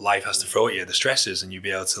with what life has to throw at you, the stresses, and you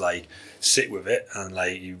be able to like sit with it and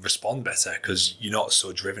like you respond better because you're not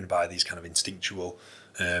so driven by these kind of instinctual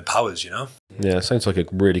powers, you know? Yeah, it sounds like a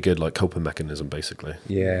really good like coping mechanism, basically.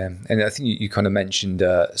 Yeah, and I think you kind of mentioned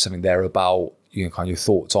something there about kind of your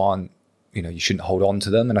thoughts aren't, you shouldn't hold on to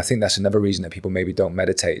them, and I think that's another reason that people maybe don't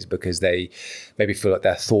meditate, is because they maybe feel like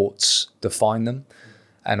their thoughts define them.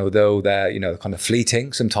 And although they're, kind of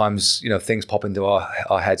fleeting, sometimes, things pop into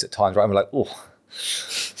our heads at times, right? And we're like, oh,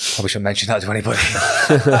 Probably shouldn't mention that to anybody.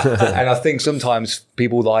 And I think sometimes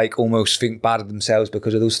people like almost think bad of themselves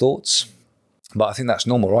because of those thoughts. But I think that's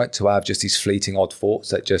normal, right? To have just these fleeting odd thoughts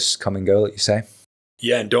that just come and go, like you say.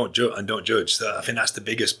 Yeah, and don't judge. So I think that's the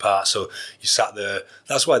biggest part. So you sat there.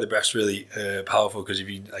 That's why the breath's really powerful, because if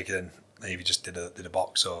you just did a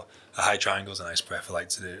box or a high triangle is a nice breath. I like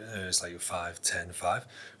to do it's like a 5, 10, 5.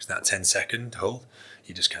 It's that 10-second hold.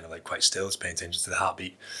 You just kind of like quite still, it's paying attention to the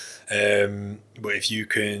heartbeat. But if you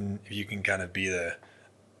can kind of be the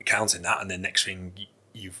counting that, and then next thing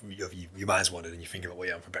your mind's wandered and you're thinking about what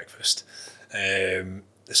you're having for breakfast.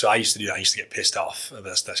 So I used to do that. I used to get pissed off.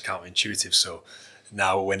 That's counterintuitive. So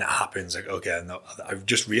now when that happens, like, okay, I've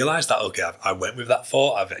just realised that, okay, I went with that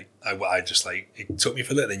thought. I just like, it took me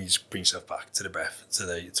for a little, then you just bring yourself back to the breath,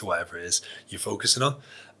 to whatever it is you're focusing on,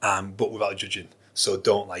 but without judging. So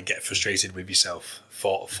don't like get frustrated with yourself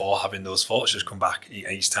for having those thoughts. Just come back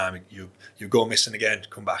each time you go missing again,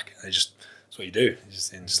 come back. And that's what you do. It's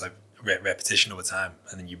just like repetition over time,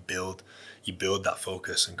 and then you build that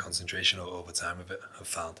focus and concentration over time with it. I've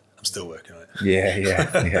found. I'm still working on it.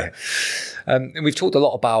 Yeah. And we've talked a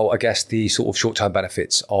lot about, I guess, the sort of short-term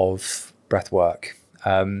benefits of breath work.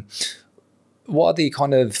 What are the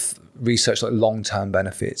kind of research, like long-term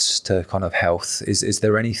benefits to kind of health? Is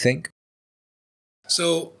there anything?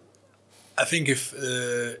 So I think if,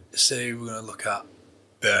 say we're going to look at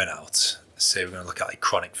burnout, say we're going to look at like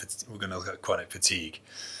chronic fatigue.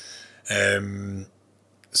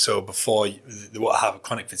 So before what I have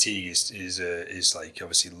chronic fatigue is like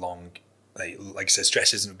obviously long, like I said,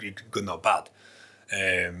 stress isn't good nor bad.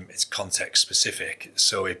 It's context specific.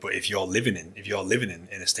 So if you're living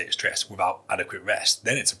in a state of stress without adequate rest,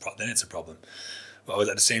 then it's a problem. But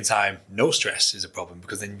at the same time, no stress is a problem,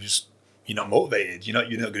 because then you're not motivated. You're not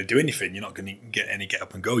going to do anything. You're not going to get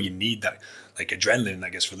up and go. You need that, like adrenaline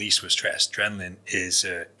that gets released with stress. Adrenaline is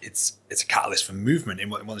it's a catalyst for movement. It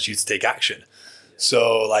wants you to take action.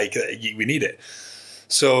 So like we need it.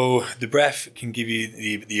 So the breath can give you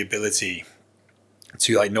the ability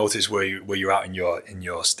to like notice where you're at in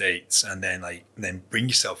your states, and then bring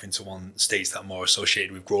yourself into one states that are more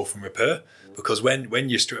associated with growth and repair. Because when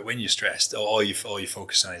you're stressed, all you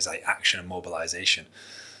focus on is like action and mobilization.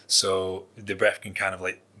 So the breath can kind of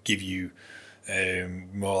like give you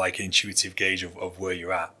more like an intuitive gauge of where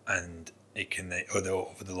you're at, and it can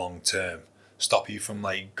over the long term stop you from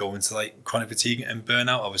like going to like chronic fatigue and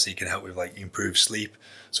burnout. Obviously it can help with like improved sleep.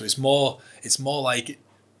 So it's more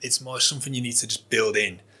something you need to just build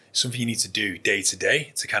in, something you need to do day to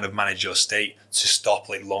day to kind of manage your state, to stop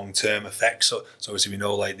like long-term effects. So obviously we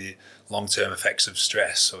know like the long-term effects of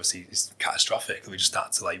stress, obviously it's catastrophic. We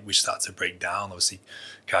start to break down, obviously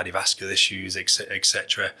cardiovascular issues,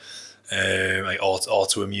 etc. Like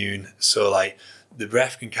autoimmune. So like the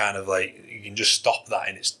breath can kind of like, you can just stop that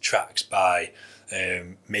in its tracks by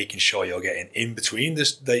making sure you're getting in between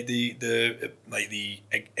this the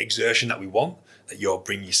exertion that we want, that you're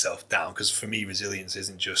bringing yourself down. Because for me, resilience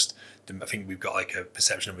isn't just, I think we've got like a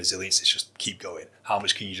perception of resilience, it's just keep going. How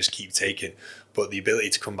much can you just keep taking? But the ability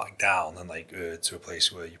to come back down and like to a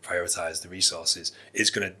place where you prioritize the resources is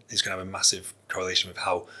gonna have a massive correlation with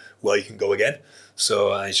how well you can go again.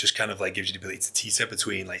 So it's just kind of like gives you the ability to teeter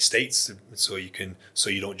between like states, so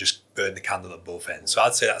you don't just burn the candle at both ends. So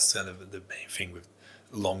I'd say that's kind of the main thing with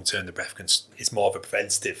long term. The breath it's more of a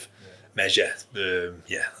preventative measure.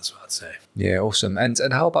 That's what I'd say. Yeah, awesome. And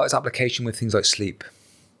how about its application with things like sleep?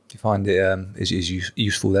 Do you find it is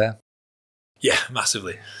useful there? Yeah,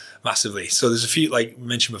 massively. So there's a few, like we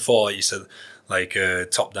mentioned before, you said like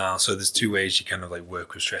top down. So there's two ways you kind of like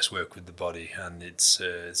work with stress, work with the body, and it's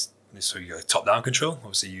so you got top down control,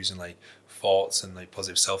 obviously using like thoughts and like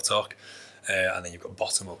positive self-talk, and then you've got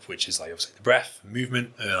bottom up, which is like obviously the breath,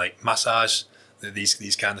 movement, like massage,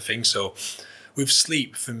 these kind of things. So with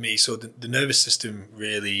sleep, for me, so the nervous system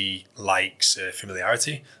really likes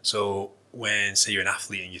familiarity. So when, say, you're an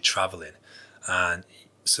athlete and you're traveling, and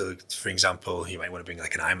so for example, you might want to bring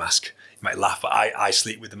like an eye mask. You might laugh, but I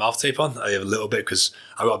sleep with the mouth tape on. I have a little bit because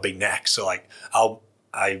I've got a big neck, so like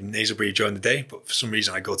I nasal breathe during the day, but for some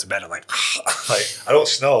reason I go to bed, I'm like I don't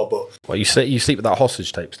snore, but well, you sleep with that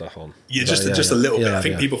hostage tape stuff on. Yeah, just a little bit. I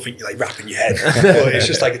think people think you're like wrapping your head, but it's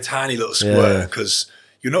just like a tiny little squirt, because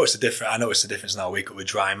you notice the difference. I notice the difference now. I wake up with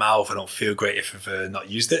dry mouth. I don't feel great if I've not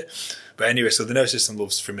used it. But anyway, so the nervous system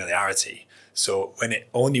loves familiarity. So when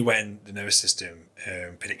the nervous system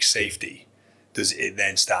predicts safety, does it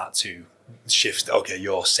then start to shift? Okay,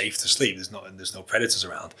 you're safe to sleep. There's no predators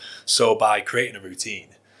around. So by creating a routine,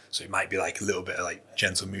 So it might be like a little bit of like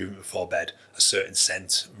gentle movement before bed, a certain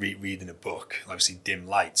scent, reading a book, obviously dim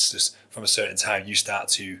lights. Just from a certain time, you start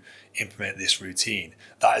to implement this routine.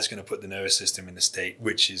 That is going to put the nervous system in a state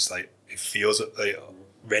which is like, it feels like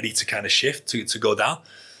ready to kind of shift, to go down.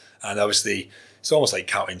 And obviously, it's almost like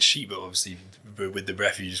counting sheep, but obviously with the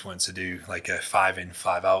breath, you just want to do like a 5 in,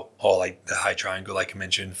 5 out, or like the high triangle, like I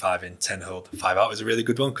mentioned, 5 in, 10 hold, 5 out is a really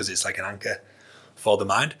good one because it's like an anchor for the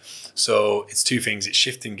mind. So it's two things. It's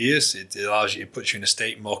shifting gears. It allows you, it puts you in a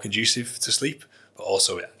state more conducive to sleep, but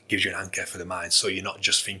also it gives you an anchor for the mind. So you're not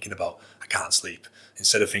just thinking about, I can't sleep.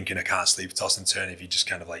 Instead of thinking I can't sleep, toss and turn, if you just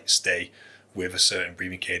kind of like stay with a certain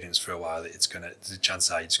breathing cadence for a while, there's a chance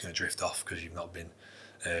that you're just going to drift off because you've not been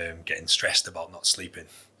getting stressed about not sleeping.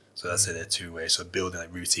 So that's it, there are two ways. So building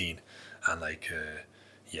like routine and like,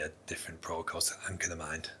 different protocols to anchor the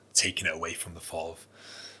mind, taking it away from the thought of,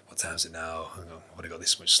 what time is it now? I've already got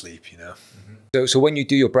this much sleep, you know? So when you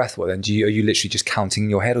do your breath work, then are you literally just counting in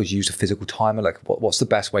your head, or do you use a physical timer? Like what's the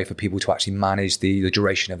best way for people to actually manage the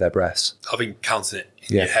duration of their breaths? I think counting it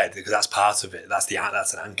in your head, because that's part of it. That's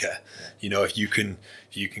an anchor. Yeah. You know, if you can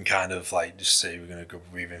kind of like just say we're going to go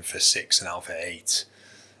breathe in for 6 and out for 8.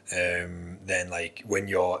 Then like when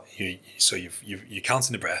you're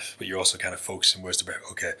counting the breath, but you're also kind of focusing, where's the breath?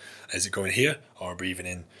 Okay, is it going here or breathing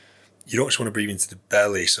in? You don't just want to breathe into the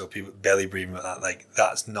belly. So people belly breathing like that, like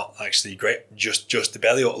that's not actually great. Just the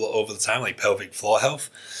belly over the time, like pelvic floor health.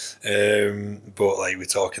 But like we're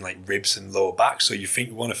talking like ribs and lower back. So you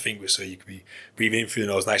want to think so you could be breathing in through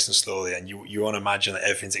the nose nice and slowly, and you want to imagine that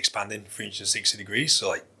everything's expanding 360 degrees. So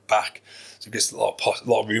like back. So it gives a lot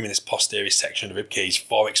of room in this posterior section of the rib cage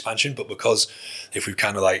for expansion. But because if we've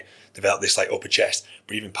kind of like developed this like upper chest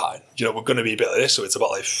breathing pattern, you know, we're going to be a bit like this. So it's about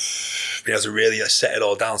like being able to really set it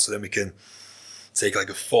all down, so then we can take like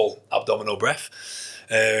a full abdominal breath.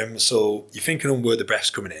 So you're thinking on where the breath's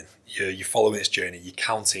coming in. You're following this journey. You're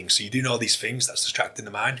counting. So you're doing all these things that's distracting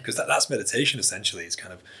the mind, because that's meditation essentially. It's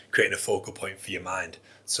kind of creating a focal point for your mind,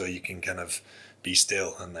 so you can kind of be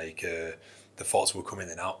still and like the thoughts will come in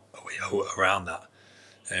and out around that.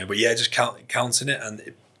 But yeah, just counting it,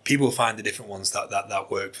 and people find the different ones that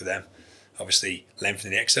work for them. Obviously,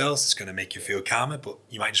 lengthening the exhales is going to make you feel calmer, but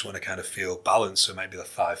you might just want to kind of feel balanced, so it might be like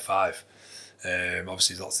 5-5.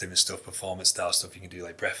 Obviously, there's lots of different stuff, performance style stuff. You can do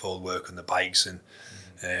like breath hold work on the bikes, and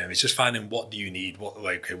it's just finding what do you need, what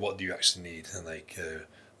do you actually need, and like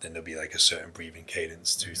then there'll be like a certain breathing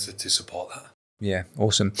cadence to support that. Yeah,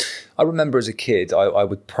 awesome. I remember as a kid, I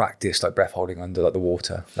would practice like breath holding under like the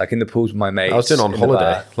water, like in the pools with my mates. I was doing on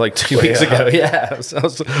holiday like 2 weeks ago. Yeah, I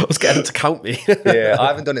was getting to count me. Yeah, I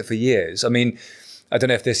haven't done it for years. I mean, I don't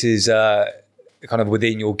know if this is kind of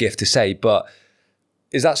within your gift to say, but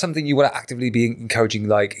is that something you want to actively be encouraging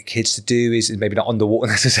like kids to do? Is maybe not underwater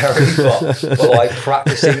necessarily, but like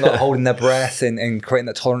practicing like holding their breath and creating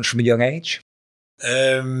that tolerance from a young age?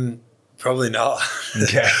 Probably not.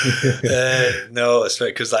 Okay. No, it's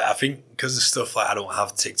right, because like I think because of stuff like I don't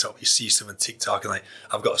have TikTok. You see someone TikTok, and like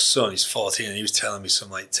I've got a son, he's 14, and he was telling me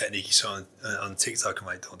some like technique he saw on TikTok. I'm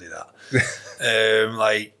like, don't do that.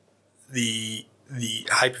 Like the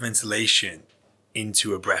hyperventilation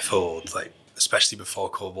into a breath hold, like especially before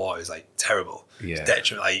cold water, is like terrible. Yeah. It's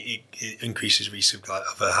detrimental. Like it increases risk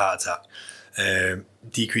of a heart attack,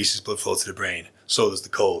 decreases blood flow to the brain. So does the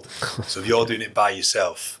cold. So if you're doing it by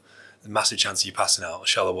yourself, massive chance of you passing out,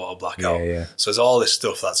 shallow water blackout. Yeah. So there's all this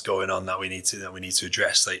stuff that's going on that we need to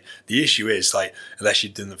address. Like the issue is like unless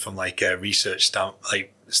you've done it from like a research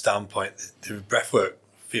standpoint, the breathwork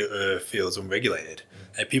feels unregulated.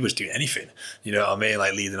 And people just do anything. You know what I mean?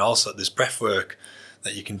 Like leading also there's breathwork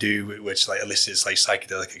that you can do which like elicits like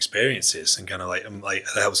psychedelic experiences and kind of like it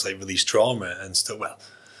helps like release trauma and stuff. Well,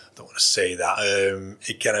 I don't want to say that.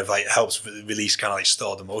 It kind of like helps release kind of like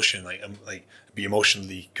stored emotion, like be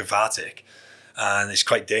emotionally cathartic, and it's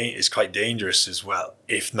quite dangerous as well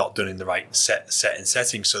if not done in the right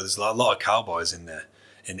setting. So there's a lot of cowboys in there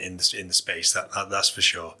in the space that's for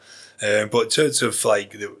sure. But in terms of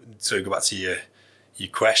like to go back to your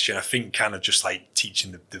question, I think kind of just like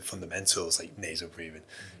teaching the fundamentals like nasal breathing,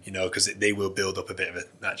 you know, because they will build up a bit of a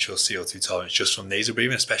natural CO2 tolerance just from nasal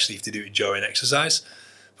breathing, especially if they do it during exercise.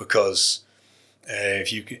 Because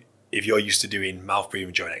if you're used to doing mouth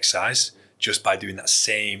breathing during exercise, just by doing that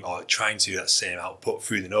same or trying to do that same output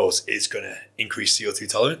through the nose, it's going to increase CO2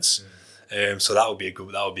 tolerance. So that would be a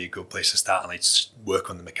good place to start and like just work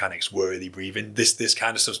on the mechanics. Worthy breathing. This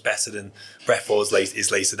kind of stuff's better than breath holds is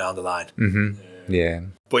later down the line. Yeah.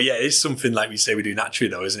 But yeah, it's something like we say we do naturally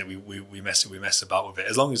though, isn't it? We mess about with it.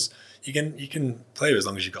 As long as you can play with, as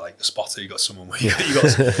long as you've got like a spotter, you've got someone where you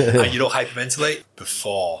don't hyperventilate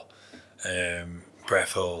before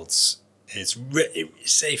breath holds. It's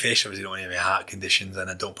safe-ish. Obviously, you don't want any heart conditions, and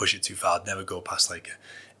then don't push it too far. Never go past like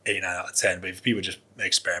 8, 9 out of 10. But if people just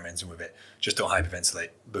experimenting with it, just don't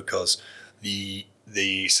hyperventilate, because the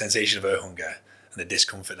sensation of air hunger and the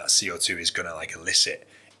discomfort that CO2 is gonna like elicit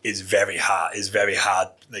is very hard.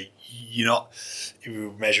 Like if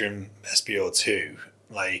you're measuring SpO2,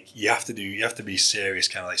 like you have to be serious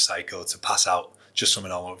kind of like psycho to pass out just from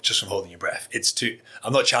holding your breath.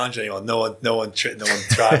 I'm not challenging anyone. No one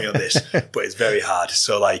try me on this, but it's very hard.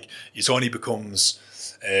 So like it only becomes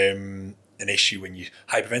an issue when you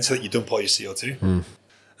hyperventilate. You dump all your CO2, and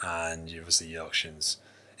obviously your oxygen's.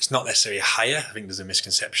 It's not necessarily higher. I think there's a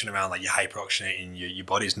misconception around like you're hyperoxygenating your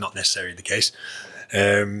body is not necessarily the case.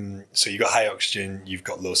 So you've got high oxygen, you've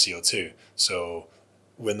got low CO2. So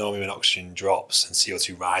when oxygen drops and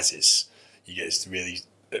CO2 rises, you get this really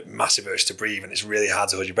massive urge to breathe, and it's really hard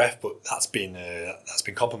to hold your breath. But that's been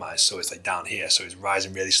compromised. So it's like down here. So it's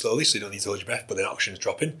rising really slowly. So you don't need to hold your breath. But then oxygen's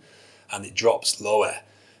dropping, and it drops lower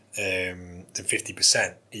than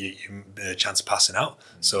 50%. You chance of passing out.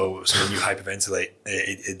 So when you hyperventilate,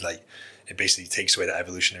 it basically takes away that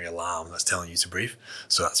evolutionary alarm that's telling you to breathe.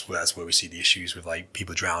 So that's where we see the issues with like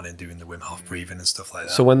people drowning, doing the Wim Hof breathing and stuff like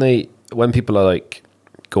that. So when people are like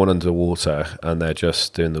going underwater and they're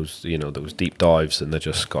just doing those deep dives and they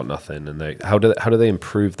just got nothing, and how do they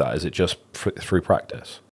improve that? Is it just through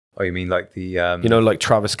practice? Oh, you mean like the like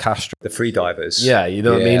Travis Castro, the free divers? Yeah, you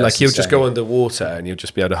know what I mean. Like he'll just go underwater and he'll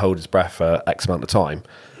just be able to hold his breath for X amount of time.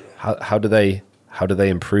 How do they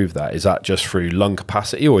improve that? Is that just through lung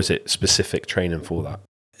capacity, or is it specific training for that?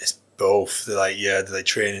 It's both. They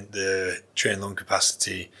train lung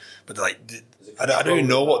capacity, but I don't even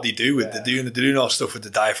know what they do with they're doing all stuff with the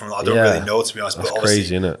diaphragm. I don't really know, to be honest. That's but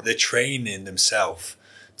crazy, isn't it? They're training themselves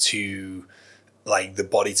to like the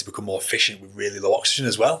body to become more efficient with really low oxygen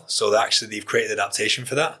as well. So they've created adaptation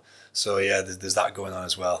for that. So yeah, there's that going on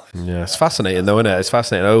as well. Yeah, it's fascinating though, isn't it? It's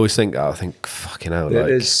fascinating. I always think, fucking hell.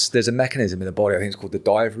 There's a mechanism in the body. I think it's called the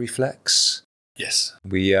dive reflex. Yes.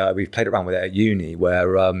 We've played around with it at uni,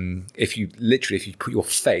 where if you put your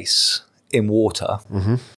face in water,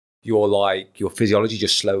 your physiology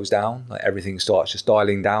just slows down. Like everything starts just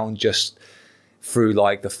dialing down, just through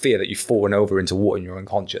like the fear that you've fallen over into water and you're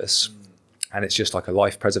unconscious. And it's just like a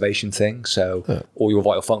life preservation thing. So all your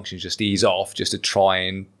vital functions just ease off, just to try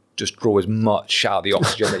and just draw as much out of the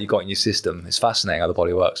oxygen that you got in your system. It's fascinating how the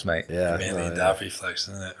body works, mate. Yeah, mainly dive reflex,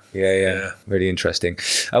 isn't it? Yeah. Really interesting.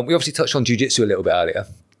 We obviously touched on Jiujitsu a little bit earlier,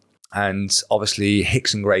 and obviously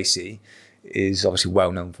Rickson Gracie is obviously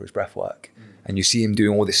well known for his breath work, and you see him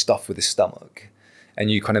doing all this stuff with his stomach. And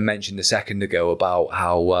you kind of mentioned a second ago about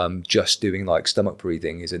how just doing like stomach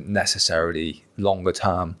breathing isn't necessarily longer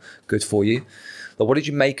term good for you. But what did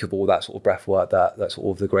you make of all that sort of breath work that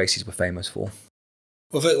sort of the Gracies were famous for?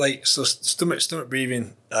 Well, stomach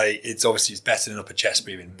breathing, it's better than upper chest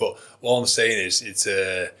breathing. But what I'm saying is it's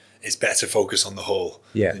better to focus on the whole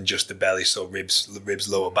than just the belly. So ribs,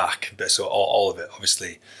 lower back, but so all of it,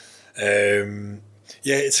 obviously.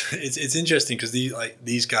 Yeah, it's interesting because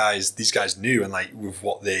these guys knew, and like with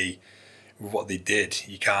what they did,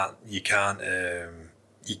 you can't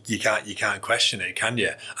question it, can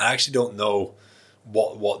you? I actually don't know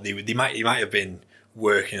what he might have been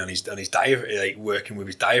working on his diaphragm, like working with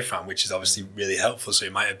his diaphragm, which is obviously really helpful. So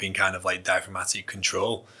it might have been kind of like diaphragmatic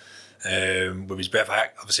control with his breath.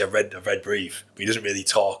 I've read Brief, but he doesn't really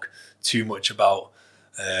talk too much about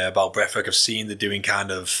breathwork. I've seen the doing kind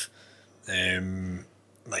of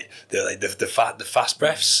the fast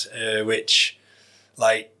breaths, which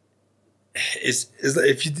like is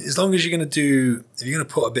as long as you're going to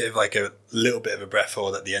put a little bit of a breath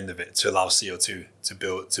hold at the end of it to allow CO2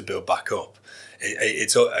 to build back up. I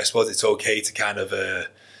suppose it's okay to kind of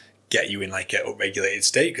get you in like an upregulated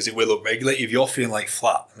state, because it will upregulate if you're feeling like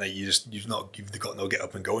flat, like you've got no get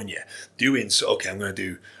up and going yet.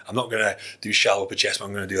 I'm not gonna do shallow upper chest, but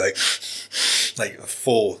I'm gonna do like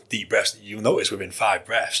 4 deep breaths. You'll notice within 5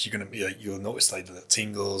 breaths, you'll notice like the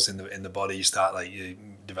tingles in the body. You start you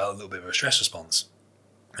develop a little bit of a stress response.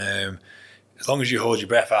 As long as you hold your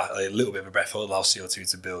breath out, like a little bit of a breath hold allows CO2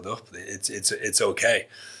 to build up. It's okay.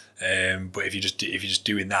 But if you're just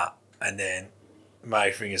doing that, and then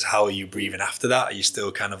my thing is, how are you breathing after that? Are you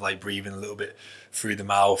still kind of like breathing a little bit through the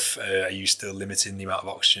mouth? Are you still limiting the amount of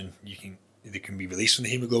oxygen that can be released from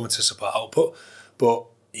the hemoglobin to support output? But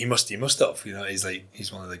he must have.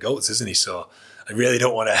 He's one of the goats, isn't he? So I really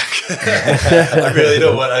don't want to. I really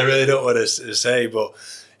don't want to say, but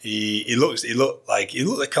he looked like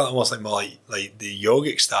kind of almost like more like the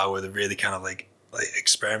yogic style, where they're really kind of like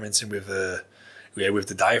experimenting with the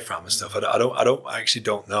diaphragm and stuff. I actually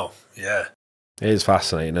don't know. Yeah. It is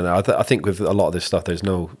fascinating, and I think with a lot of this stuff, there's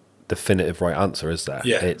no definitive right answer, is there?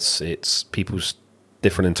 Yeah. It's people's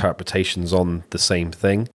different interpretations on the same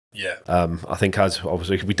thing. Yeah. I think as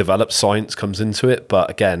obviously we develop, science comes into it, but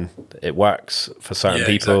again, it works for certain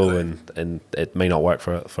people, exactly. and it may not work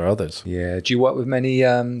for others. Yeah. Do you work with many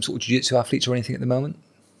sort of jiu-jitsu athletes or anything at the moment,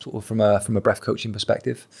 sort of from a breath coaching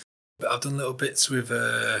perspective? But I've done little bits with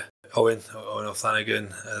Owen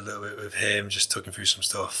O'Flanagan, a little bit with him, just talking through some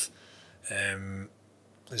stuff.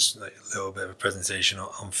 There's like a little bit of a presentation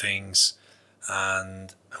on things,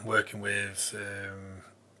 and I'm working with a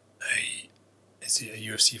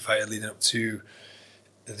UFC fighter leading up to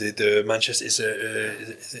the Manchester. Is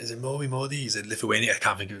it Modi? He's a Lithuanian. I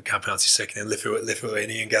can't pronounce his second name.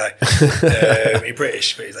 Lithuanian guy. He's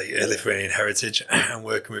British, but he's like a Lithuanian heritage. I'm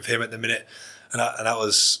working with him at the minute, and that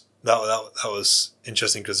was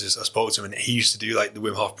interesting because I spoke to him, and he used to do like the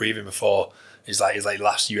Wim Hof breathing before his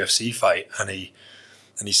last UFC fight, and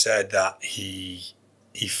he said that he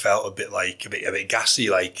felt a bit gassy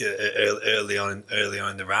early on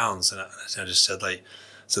in the rounds, and I just said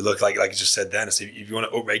look, like I just said then, I said if you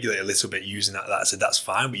want to upregulate a little bit using that, I said that's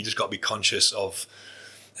fine, but you just got to be conscious of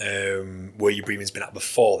where your breathing's been at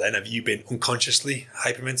before. Then have you been unconsciously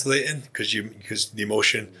hyperventilating because the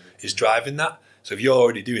emotion is driving that? So if you're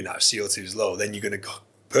already doing that, if CO2 is low, then you're going to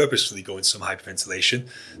purposefully go into some hyperventilation.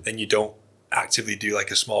 Then you don't actively do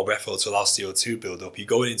like a small breath hold to allow CO2 build up. You're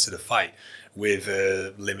going into the fight with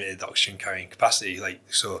limited oxygen carrying capacity,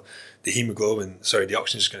 so the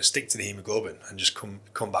oxygen is going to stick to the hemoglobin and just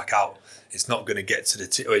come back out. It's not going to get to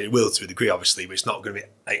it will to a degree, obviously, but it's not going to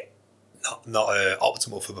be not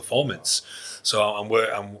optimal for performance. So I've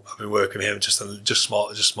been working with him just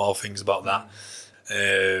small things about that.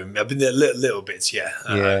 I've been there little bits, yeah.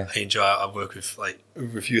 I enjoy it. I've worked with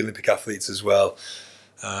a few Olympic athletes as well,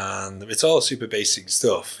 and it's all super basic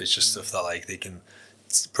stuff. It's just stuff that they can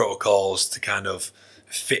protocols to kind of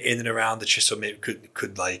fit in and around the chest, so maybe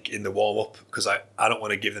could in the warm up, because I don't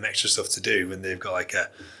want to give them extra stuff to do when they've got like a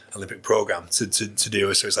Olympic program to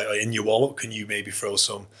do. So it's in your warm up, can you maybe throw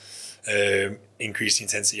some increase the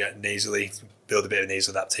intensity nasally, build a bit of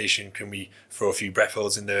nasal adaptation? Can we throw a few breath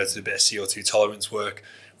holds in there to do a bit of CO2 tolerance work,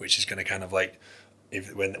 which is going to kind of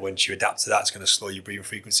once you adapt to that, it's going to slow your breathing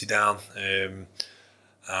frequency down.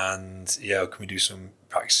 And can we do some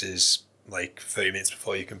practices 30 minutes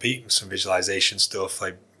before you compete, some visualization stuff,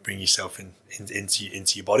 bring yourself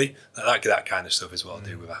into your body, that kind of stuff is what I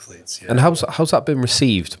do with athletes. Yeah. And how's that been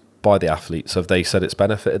received by the athletes? Have they said it's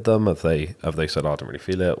benefited them? Have they said, I don't really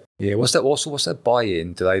feel it? Yeah. What's their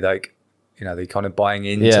buy-in? Do they they kind of buying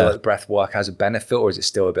into breath work has a benefit, or is it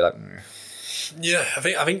still a bit Yeah, I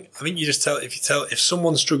think you just tell if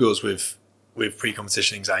someone struggles with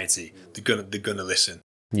pre-competition anxiety, they're gonna listen.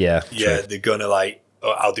 Yeah. Yeah, true. They're gonna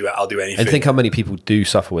I'll do anything. And think how many people do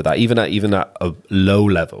suffer with that, even at a low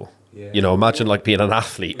level. Yeah. Imagine being an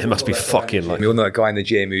athlete. It must be fucking we all know a guy in the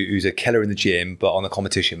gym who's a killer in the gym, but on the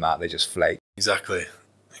competition mat they just flake. Exactly.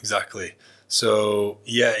 So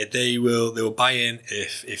they will buy in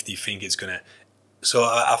if they think it's gonna. So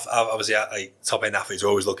obviously, top end athletes are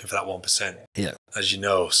always looking for that 1%. Yeah, as you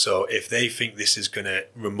know. So if they think this is gonna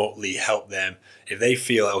remotely help them, if they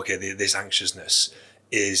feel this anxiousness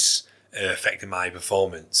is affecting my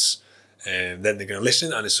performance, then they're going to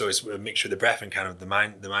listen. And so it's a mixture of the breath and kind of the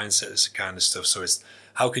mindset kind of stuff. So it's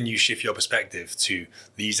how can you shift your perspective to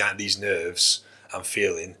these nerves I'm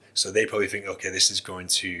feeling? So they probably think, this is going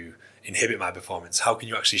to inhibit my performance. How can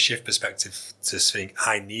you actually shift perspective to think,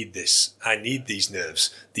 I need this, I need these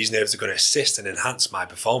nerves are going to assist and enhance my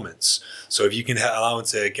performance. So if you can allow them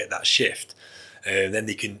to get that shift, then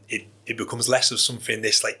they can, it becomes less of something,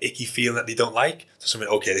 this icky feeling that they don't like, to something,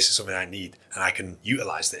 this is something I need and I can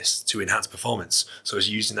utilize this to enhance performance. So it's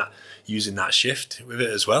using that shift with it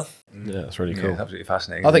as well. Yeah, it's really cool. Absolutely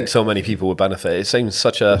fascinating. I think so many people would benefit. It seems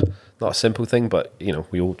such not a simple thing, but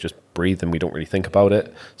we all just breathe and we don't really think about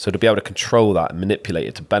it. So to be able to control that and manipulate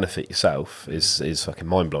it to benefit yourself is fucking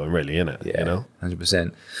mind blowing, really, isn't it? Yeah, 100%.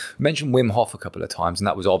 You mentioned Wim Hof a couple of times, and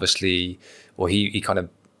that was obviously, he kind of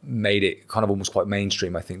made it kind of almost quite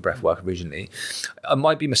mainstream, I think, breath work originally. I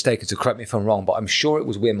might be mistaken, so correct me if I'm wrong, but I'm sure it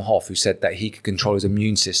was Wim Hof who said that he could control his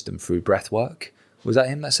immune system through breath work. Was that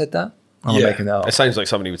him that said that? I'm making that up. It sounds like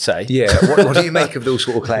somebody would say. Yeah. What do you make of those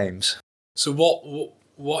sort of claims? So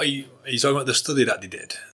what are you talking about, the study that they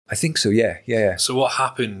did? I think so, yeah. So what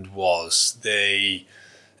happened was he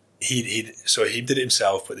did it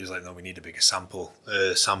himself, but he was like, no, we need a bigger sample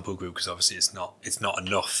group, because obviously it's not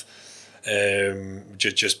enough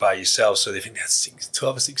just by yourself. So they think they had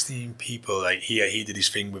 12 or 16 people. He did his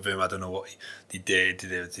thing with him. I don't know what they did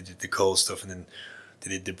the cold stuff, and then they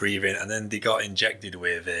did the breathing, and then they got injected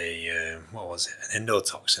with a what was it, an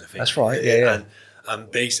endotoxin, I think. That's right. Yeah. And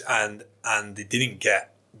they didn't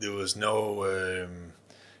get, there was no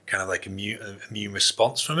kind of like immune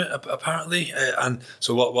response from it apparently. And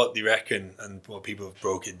so what they reckon, and what people have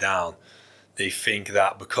broke it down, they think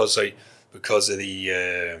that because of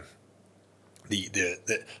the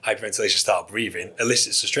hyperventilation style breathing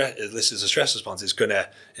elicits a stress response. It's gonna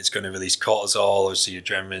release cortisol, obviously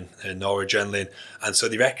adrenaline, noradrenaline, and so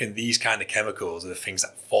they reckon these kind of chemicals are the things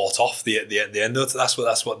that fought off the endo. That's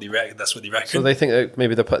what they reckon. So they think that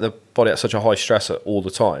maybe they're putting the body at such a high stress all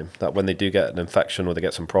the time that when they do get an infection or they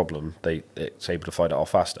get some problem, it's able to fight it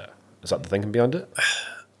off faster. Is that the thinking behind it?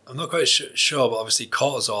 I'm not quite sure, but obviously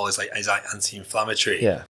cortisol is like anti-inflammatory.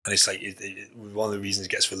 Yeah. And it's like one of the reasons it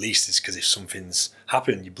gets released is because if something's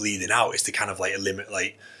happening, you're bleeding out, it's to kind of like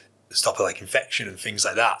stop a like infection and things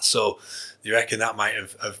like that. So you reckon that might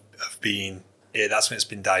have been, that's when it's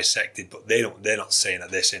been dissected, but they're not saying that.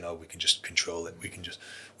 They're saying, oh, we can just control it. We can just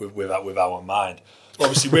with our mind.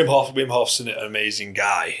 Obviously, Wim Hof's an amazing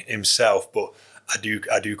guy himself, but I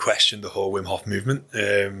do question the whole Wim Hof movement.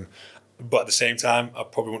 But at the same time, I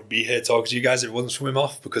probably wouldn't be here talking to you guys if it wasn't for Wim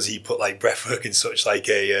Hof, because he put like breathwork in such like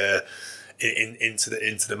into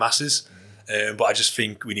the masses. But I just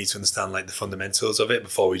think we need to understand like the fundamentals of it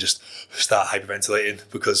before we just start hyperventilating.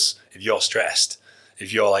 Because if you're stressed,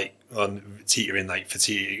 if you're like teetering like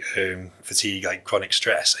fatigue, like chronic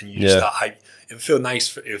stress, and you just start it'll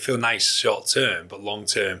feel nice short term, but long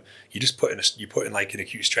term you're putting like an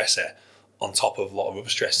acute stressor on top of a lot of other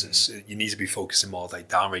stresses. You need to be focusing more like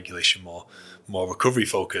down regulation, more recovery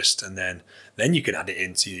focused, and then you can add it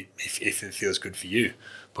into if it feels good for you.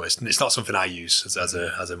 But it's not something I use as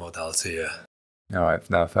a modality. Yeah. All right,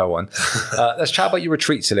 no, fair one. Let's chat about your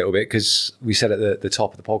retreats a little bit, because we said at the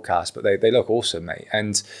top of the podcast, but they look awesome, mate.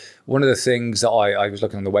 And one of the things that I was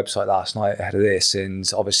looking on the website last night ahead of this,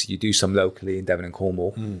 and obviously you do some locally in Devon and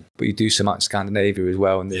Cornwall, but you do some out in Scandinavia as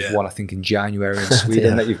well. And there's one, I think, in January in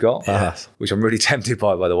Sweden that you've got, which I'm really tempted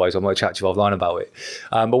by the way, so I might chat to you offline about it.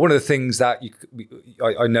 But one of the things that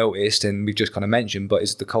I noticed, and we've just kind of mentioned, but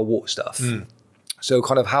is the cold water stuff. So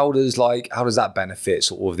kind of how does that benefit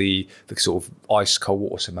sort of the sort of ice cold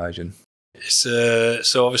water submersion? It's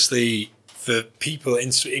so obviously for people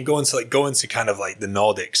in going to kind of like the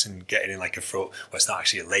Nordics and getting in like a well, it's not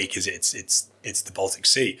actually a lake, is it? It's the Baltic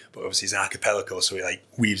Sea, but obviously it's an archipelago, so it like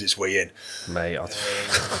weaves its way in. Mate,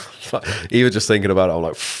 even just thinking about it, I'm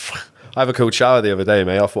like, I have a cold shower the other day,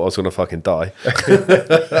 mate. I thought I was gonna fucking die.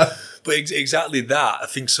 But exactly that, I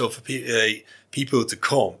think so for people to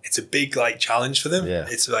come, it's a big like challenge for them.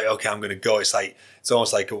 It's like, okay, I'm gonna go. It's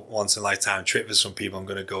almost like a once in a lifetime trip for some people. I'm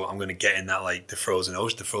gonna get in that like the frozen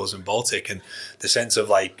ocean, the frozen Baltic, and the sense of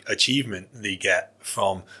like achievement they get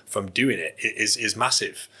from doing it is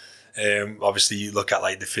massive. Obviously you look at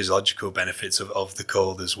like the physiological benefits of the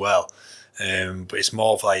cold as well, but it's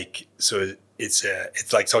more of like, so it's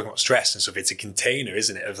like talking about stress and stuff. It's a container,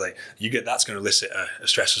 isn't it? Of like that's going to elicit a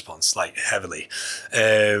stress response like heavily,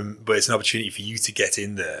 but it's an opportunity for you to get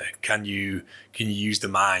in there. Can you use the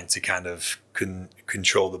mind to kind of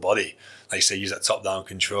control the body? Like you say, use that top down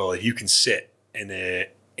control. If you can sit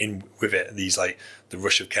in with it, these like the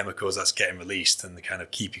rush of chemicals that's getting released and they kind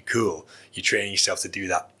of keep you cool, you're training yourself to do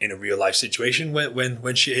that in a real life situation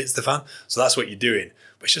when shit hits the fan. So that's what you're doing.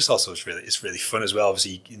 But it's just also it's really fun as well.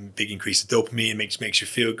 Obviously, big increase of dopamine makes you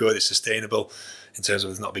feel good. It's sustainable in terms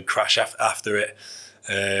of there's not a big crash after it,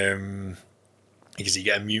 because you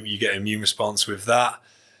get immune response with that.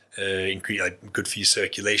 Increase like good for your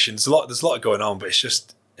circulation. There's a lot going on, but it's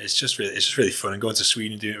just really fun. And going to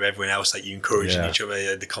Sweden, doing it with everyone else, like you encouraging each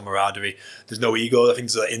other, the camaraderie. There's no ego. I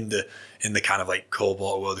think in the kind of like cold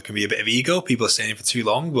water world, there can be a bit of ego. People are staying for too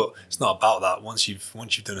long, but it's not about that. Once you've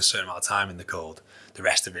done a certain amount of time in the cold, the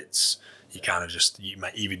rest of it's, you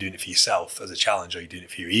might either doing it for yourself as a challenge, or you're doing it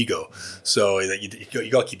for your ego. So like, you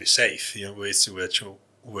got to keep it safe. You know, where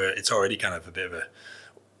it's already kind of a bit of a,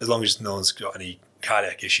 as long as no one's got any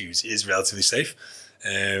cardiac issues, it is relatively safe.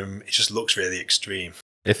 It just looks really extreme.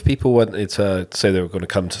 If people wanted to say they were going to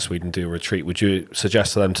come to Sweden and do a retreat, would you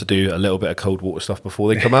suggest to them to do a little bit of cold water stuff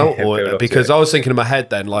before they come out? Or because I was thinking in my head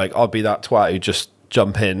then, like, I'd be that twat who just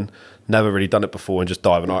jump in, never really done it before, and just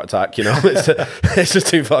die of an heart attack, you know? It's just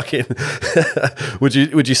too fucking... Would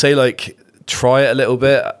you say, like, try it a little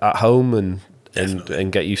bit at home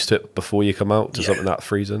and get used to it before you come out to something that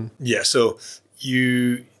freezing? Yeah, so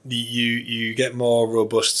you get more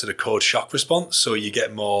robust to the cold shock response, so you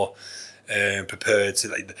get more prepared to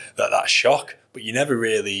like that shock, but you never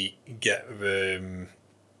really get you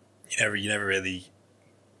never really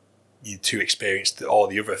you're too experienced to all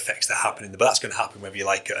the other effects that happen in there. But that's going to happen whether you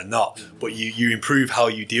like it or not. But you improve how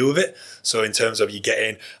you deal with it. So in terms of you get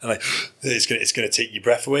in and like it's going to take your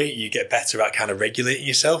breath away, you get better at kind of regulating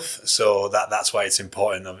yourself. So that's why it's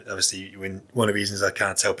important. Obviously, one of the reasons I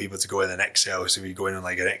kind of tell people to go in an exhale. So if you go in on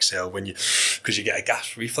like an exhale because you get a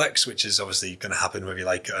gas reflex, which is obviously going to happen whether you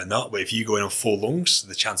like it or not. But if you go in on full lungs,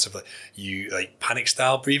 the chance of you panic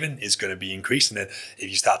style breathing is going to be increased. And then if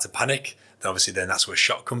you start to panic, obviously then that's where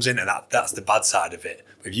shock comes in, and that's the bad side of it.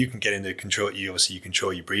 But if you can get into control, you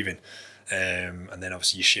control your breathing, and then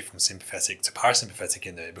obviously you shift from sympathetic to parasympathetic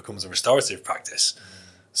in there. It becomes a restorative practice.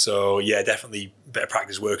 So yeah, definitely better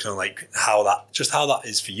practice working on like how that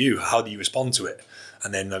is for you. How do you respond to it?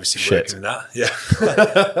 And then obviously working with that.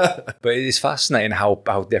 Yeah. But it's fascinating how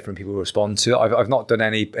different people respond to it. I've not done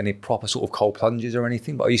any proper sort of cold plunges or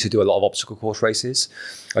anything, but I used to do a lot of obstacle course races.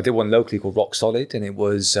 I did one locally called Rock Solid, and it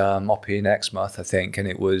was up in Exmouth, I think, and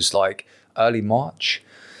it was like early March.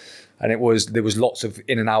 And there was lots of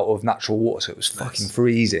in and out of natural water, so it was fucking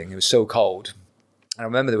freezing. It was so cold. And I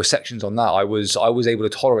remember there were sections on that. I was able to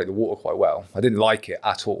tolerate the water quite well. I didn't like it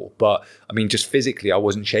at all, but I mean, just physically, I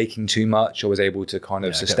wasn't shaking too much. I was able to kind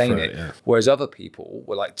of sustain it. Yeah. Whereas other people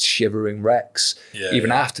were like shivering wrecks. Even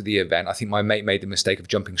after the event, I think my mate made the mistake of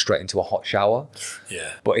jumping straight into a hot shower.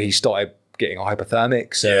 Yeah. But he started getting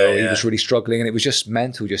hypothermic, so he was really struggling, and it was just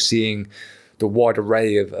mental, just seeing the wide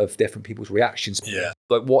array of different people's reactions. Yeah.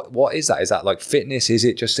 Like what is that? Is that like fitness? Is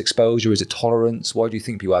it just exposure? Is it tolerance? Why do you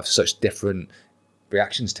think people have such different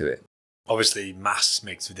reactions to it? Obviously mass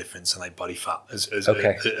makes a difference, and like body fat as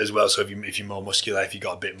well. So if you're more muscular, if you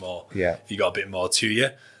got a bit more to you,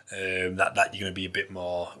 that you're going to be a bit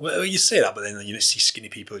more, well, you say that, but then you see skinny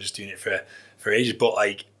people just doing it for ages. But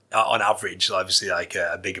like on average, obviously like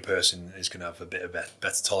a bigger person is going to have a bit of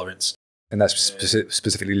better tolerance. And that's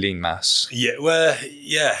specifically lean mass. Yeah,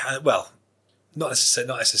 well, not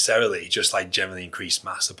necessarily, just like generally increased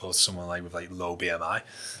mass opposed to someone like with like low BMI.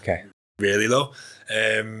 Okay. Really low.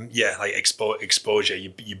 Like exposure,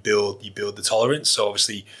 you build the tolerance. So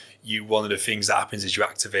obviously one of the things that happens is you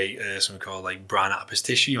activate something called like brown adipose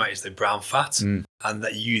tissue. You might use the brown fat, and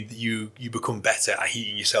that you become better at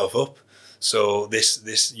heating yourself up. So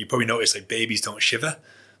this you probably notice like babies don't shiver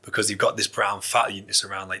because they've got this brown fat it's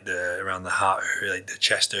around the heart, like the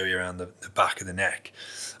chest area, around the back of the neck,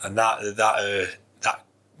 and that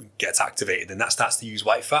gets activated, and that starts to use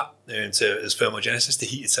white fat as thermogenesis to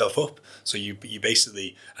heat itself up. So you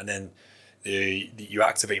basically, and then you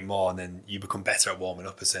activate more, and then you become better at warming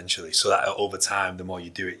up essentially. So that over time, the more you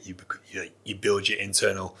do it, you build your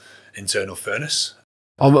internal furnace.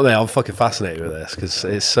 I'm fucking fascinated with this because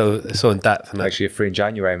it's so in depth. And actually, free in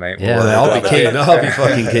January, mate. Yeah, I'll be keen. I'll be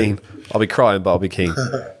fucking keen. I'll be crying, but I'll be keen.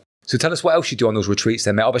 So tell us what else you do on those retreats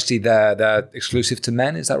then, mate. Obviously, they're exclusive to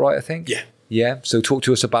men. Is that right? I think. Yeah. Yeah. So talk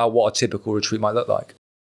to us about what a typical retreat might look like.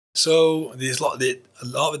 So there's a lot of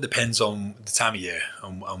it depends on the time of year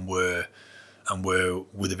and where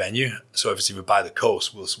with the venue. So obviously we're by the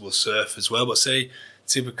coast, we'll surf as well. But say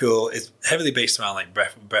typical, it's heavily based around like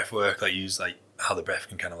breath work. Like use like how the breath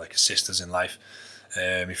can kind of like assist us in life.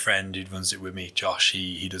 My friend who runs it with me, Josh,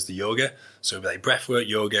 he does the yoga. So it'll be like breath work,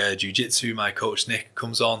 yoga, Jiujitsu. My coach Nick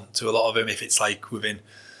comes on to a lot of them. If it's like within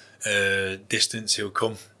distance, he'll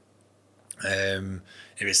come.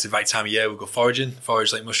 If it's the right time of year, we'll go forage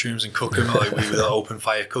like mushrooms and cook them. Like we will open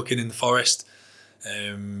fire cooking in the forest.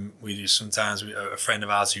 We do sometimes. A friend of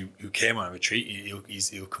ours who came on a retreat,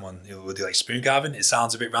 he'll come on. We'll do like spoon carving. It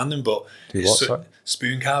sounds a bit random, but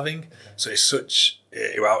spoon carving. So it's such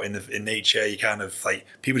you're out in nature. You kind of like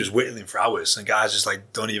people just whittling for hours, and guys just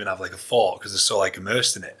like don't even have like a fork because they're so like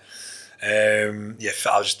immersed in it.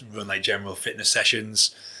 I'll just run like general fitness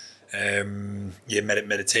sessions.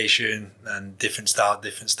 Meditation and different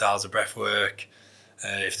styles of breath work.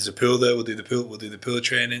 If there's a pool there, we'll do the pool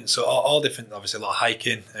training. So all different, obviously a lot of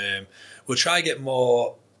hiking. We'll try to get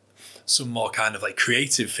some more kind of like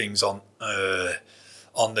creative things on there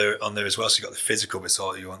as well. So you got the physical, but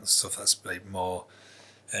so you want stuff that's like more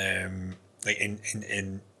like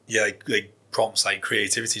prompts like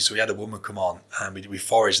creativity. So we had a woman come on and we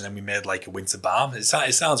foraged, and then we made like a winter balm. It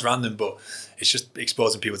sounds random, but it's just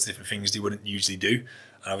exposing people to different things they wouldn't usually do.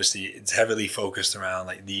 And obviously it's heavily focused around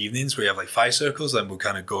like the evenings where you have like fire circles, and we'll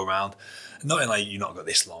kind of go around, not in like you're not got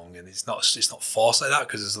this long, and it's not forced like that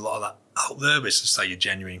because there's a lot of that out there, but it's just like a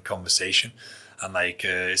genuine conversation, and like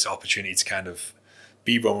it's an opportunity to kind of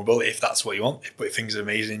be vulnerable if that's what you want. If things are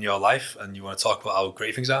amazing in your life and you want to talk about how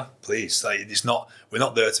great things are, please. Like, we're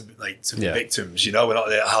not there to be victims, you know. We're not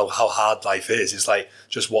there how hard life is. It's like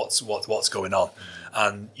just what's going on,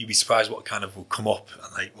 and you'd be surprised what kind of will come up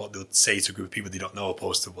and like what they'll say to a group of people they don't know,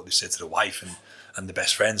 opposed to what they say to the wife and the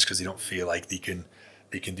best friends, because they don't feel like they can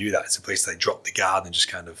do that. It's a place to like drop the guard and just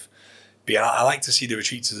kind of be. I like to see the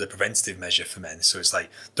retreats as a preventative measure for men. So it's like,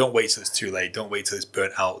 don't wait till it's too late. Don't wait till it's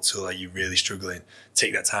burnt out, till like you're really struggling.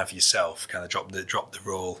 Take that time for yourself. Kind of drop the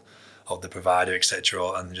role of the provider,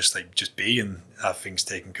 etc., and just be and have things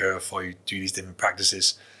taken care of for you. Do these different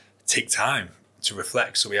practices. Take time to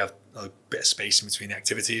reflect. So we have a bit of space in between the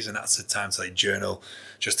activities, and that's the time to like journal,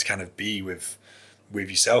 just to kind of be with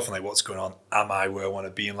yourself and like what's going on. Am I where I want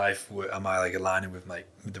to be in life? Am I like aligning with like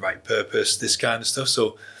the right purpose? This kind of stuff.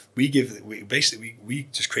 So we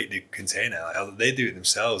just create the container. Like, they do it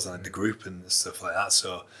themselves and like the group and stuff like that.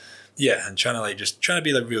 So yeah, and trying to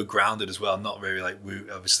be like real grounded as well. Not very like woo.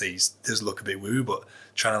 Obviously, it does look a bit woo, but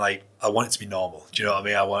trying to like, I want it to be normal. Do you know what I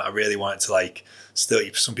mean? I really want it to like still.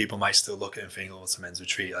 Some people might still look at it and think, oh, it's a men's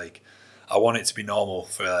retreat. Like, I want it to be normal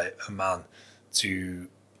for like a man to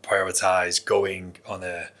prioritize going on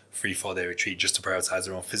a 3-4 day retreat just to prioritize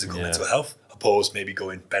their own physical and mental health, opposed maybe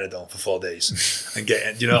going Benidorm for 4 days and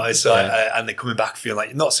getting, you know, so and then coming back feeling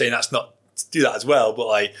like, not saying that's not to do that as well, but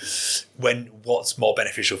like what's more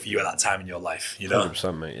beneficial for you at that time in your life, you know?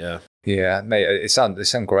 100%, mate. Yeah, mate, it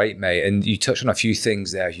sound great, mate. And you touched on a few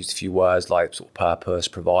things there, used a few words like sort of purpose,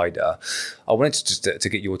 provider. I wanted to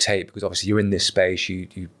get your take, because obviously you're in this space,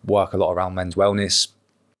 you work a lot around men's wellness,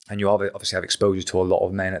 and you obviously have exposure to a lot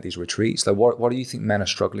of men at these retreats. Like, what do you think men are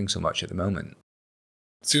struggling so much at the moment?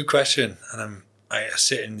 It's a good question. And I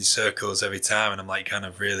sit in these circles every time, and I'm like kind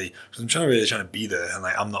of really, because I'm trying to be there, and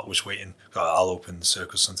like I'm not just waiting. I'll open the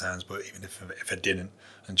circles sometimes, but even if I didn't,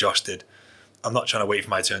 and Josh did, I'm not trying to wait for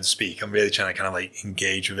my turn to speak. I'm really trying to kind of like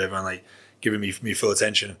engage with everyone, like giving me full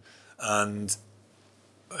attention. And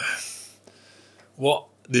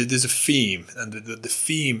there's a theme, and the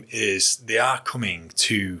theme is they are coming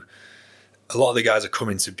to, a lot of the guys are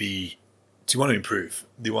coming to want to improve.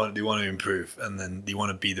 They want to improve, and then they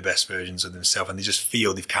want to be the best versions of themselves, and they just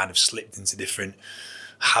feel they've kind of slipped into different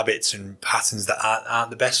habits and patterns that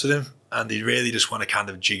aren't the best for them, and they really just want to kind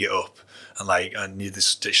of jig it up and like, and need to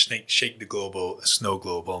shake the snow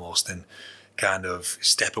globe almost, and kind of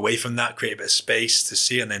step away from that, create a bit of space to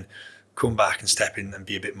see, and then come back and step in and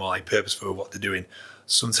be a bit more like purposeful with what they're doing.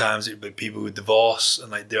 Sometimes it'd be people with divorce,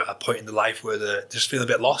 and like they're at a point in their life where they're just feeling a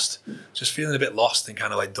bit lost, and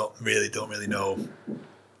kind of like don't really know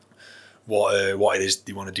what it is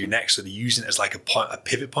they want to do next. So they're using it as like a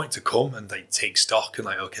pivot point to come and like take stock and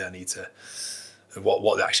like, okay, I need to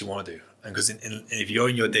what they actually want to do. And because if you're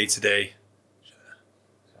in your day-to-day,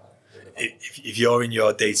 if you're in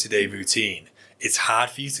your day-to-day routine, it's hard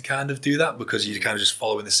for you to kind of do that, because you're kind of just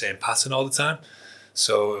following the same pattern all the time.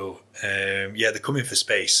 So they're coming for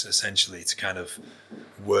space essentially to kind of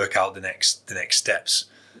work out the next steps.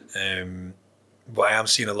 But I am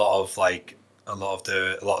seeing a lot of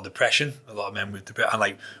depression, a lot of men with depression, and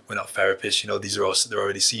like, we're not therapists, you know, they're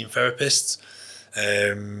already seeing therapists.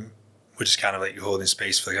 We're just kind of like holding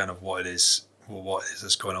space for kind of what it is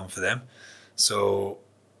that's going on for them. So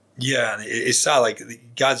yeah, and it's sad, like the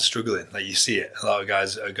guys are struggling, like you see it, a lot of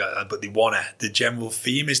guys but the general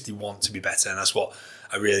theme is they want to be better, and that's what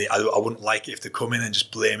I wouldn't like it if they come in and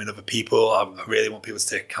just blaming other people. I really want people to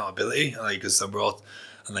take accountability, like, because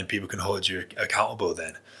and then people can hold you accountable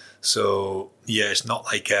then. So yeah, it's not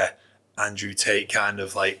like a Andrew Tate kind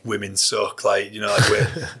of like women suck, like, you know, like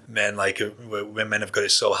we're men, like when men have got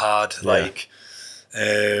it so hard, like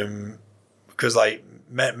because like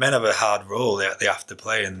men have a hard role they have to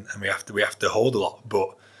play, and we have to hold a lot,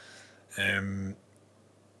 but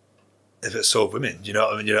if it's so women, you know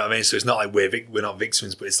what I mean? So it's not like we're not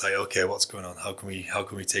victims, but it's like, okay, what's going on? How can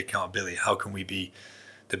we take accountability? How can we be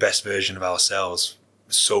the best version of ourselves,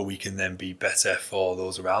 so we can then be better for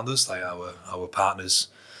those around us, like our partners?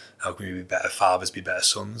 How can we be better fathers, be better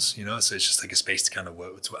sons? You know, so it's just like a space to kind of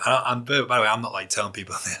work with. And by the way, I'm not like telling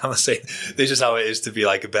people, I'm not saying this is just how it is to be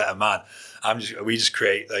like a better man. We just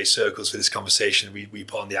create like circles for this conversation. We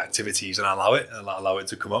put on the activities and allow it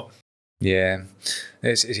to come up. Yeah,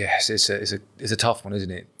 it's a tough one,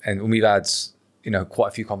 isn't it? And we've had, you know, quite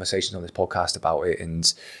a few conversations on this podcast about it,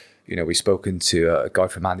 and you know, we've spoken to a guy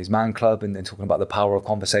from Andy's Man Club, and then talking about the power of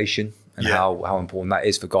conversation and how important that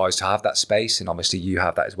is for guys to have that space. And obviously you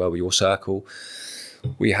have that as well with your circle.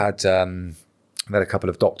 We had a couple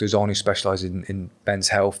of doctors on who specialise in men's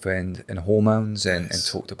health and hormones, and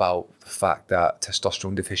talked about the fact that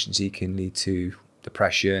testosterone deficiency can lead to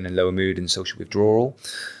depression and lower mood and social withdrawal.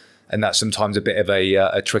 And that's sometimes a bit of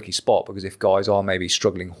a tricky spot, because if guys are maybe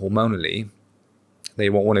struggling hormonally, they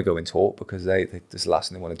won't want to go and talk, because that's the last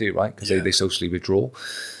thing they want to do, right? Because they socially withdraw.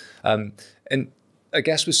 And I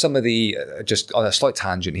guess with some of the, just on a slight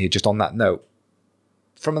tangent here, just on that note,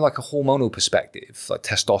 from like a hormonal perspective, like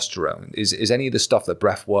testosterone, is any of the stuff that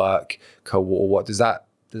breath work, cohort, or what, does that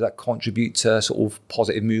contribute to sort of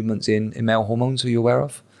positive movements in male hormones? Are you aware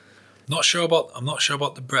of? I'm not sure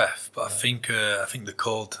about the breath, but I think the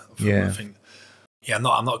cold. I'm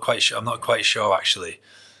not quite sure. I'm not quite sure actually.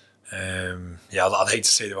 I'd hate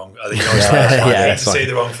to say the wrong. I hate to say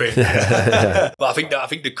the wrong thing. But I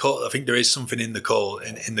think the cold. I think there is something in the cold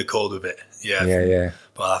with it. Yeah.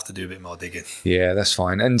 But I'll have to do a bit more digging. Yeah, that's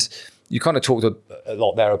fine. And you kind of talked a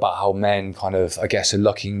lot there about how men kind of, I guess, are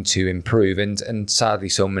looking to improve, and sadly,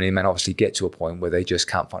 so many men obviously get to a point where they just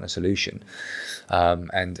can't find a solution,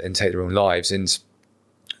 and take their own lives. And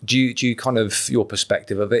do you kind of, your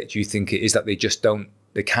perspective of it, do you think it is that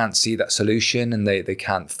they can't see that solution, and they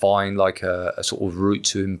can't find like a sort of route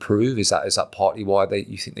to improve? Is that partly why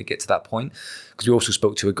you think they get to that point? Because we also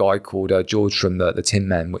spoke to a guy called George from the Tin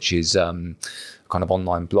Men, which is kind of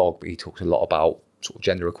online blog, but he talks a lot about sort of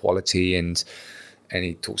gender equality, and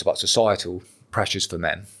he talks about societal pressures for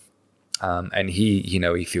men, and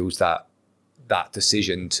he feels that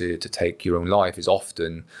decision to take your own life is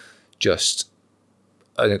often just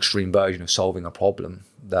an extreme version of solving a problem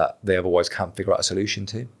that they otherwise can't figure out a solution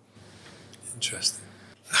to. Interesting.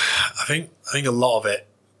 I think a lot of it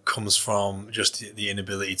comes from just the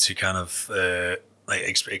inability to kind of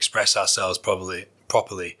express ourselves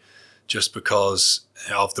properly, just because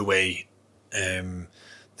of the way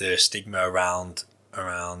the stigma around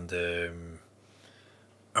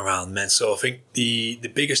men. So I think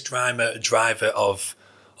the biggest driver of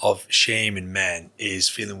shame in men is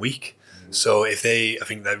feeling weak. So I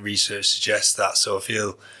think that research suggests that. So I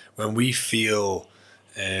feel when we feel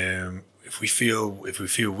if we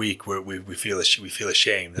feel weak, we feel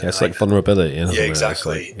ashamed. Yeah, it's like vulnerability. Yeah,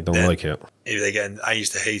 exactly. Like you don't like it. Again, I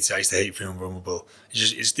used to hate feeling vulnerable. It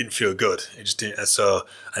just didn't feel good. It just didn't. So,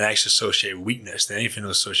 and I actually associate with weakness. Then anything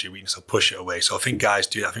else associated with weakness, I'll push it away. So I think guys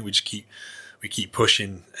do that. I think we keep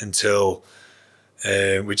pushing until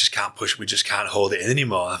we just can't push. We just can't hold it in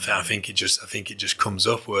anymore. I think it just comes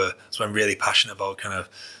up. So I'm really passionate about kind of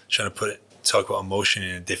trying to talk about emotion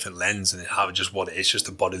in a different lens, and how just what it is, just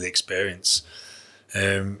a bodily experience.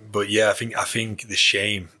 But yeah, I think the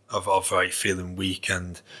shame of like feeling weak,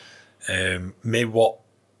 and maybe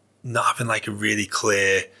not having like a really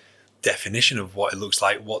clear definition of what it looks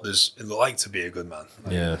like. What does it look like to be a good man?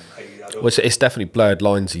 Well, it's definitely blurred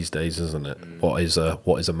lines these days, isn't it? What is a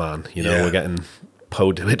man? We're getting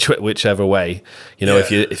pulled whichever way.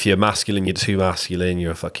 If you're masculine, you're too masculine.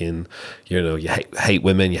 You're a fucking, you hate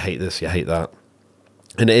women, you hate this, you hate that,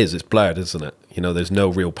 and it's blurred, isn't it? There's no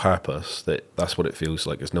real purpose. That's what it feels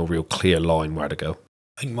like. There's no real clear line where to go.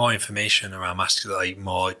 I think more information around masculinity,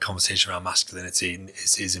 more conversation around masculinity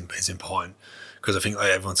is important, because I think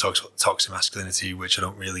like everyone talks about toxic masculinity, which I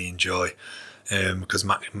don't really enjoy, because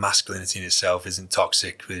masculinity in itself isn't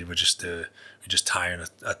toxic. We're just tying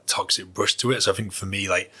a toxic brush to it. So I think for me,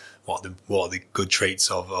 like what are the good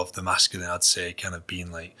traits of the masculine? I'd say kind of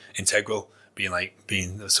being like integral,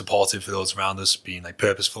 being supportive for those around us, being like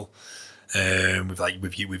purposeful,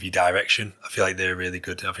 with your direction. I feel like they're really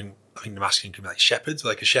good. I think the masculine can be like shepherds,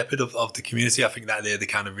 like a shepherd of the community. I think that they're the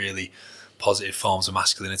kind of really positive forms of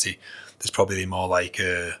masculinity. There's probably more like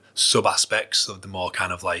sub aspects of the more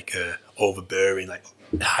kind of like overbearing, like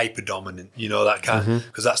hyper dominant, that kind,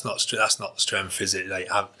 because that's not strength, is it? Like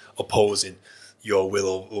opposing your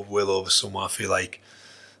will over someone. I feel like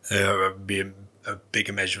being a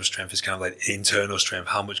bigger measure of strength is kind of like internal strength.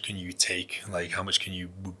 How much can you take? Like how much can you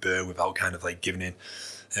bear without kind of like giving in?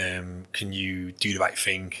 Can you do the right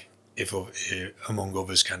thing if among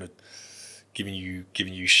others kind of giving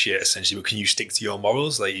you shit essentially, but can you stick to your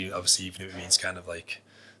morals? Like obviously, even if it means kind of like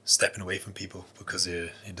stepping away from people because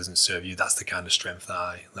it doesn't serve you. That's the kind of strength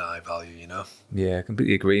that I value, Yeah, I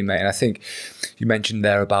completely agree, mate. And I think you mentioned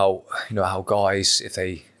there about, how guys, if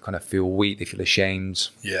they kind of feel weak, they feel ashamed.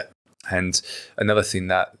 Yeah. And another thing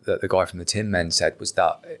that the guy from the Tin Men said was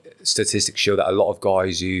that statistics show that a lot of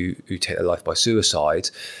guys who take their life by suicide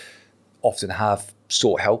often have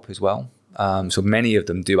sought help as well. So many of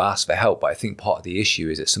them do ask for help, but I think part of the issue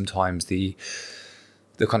is that sometimes the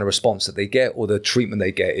kind of response that they get, or the treatment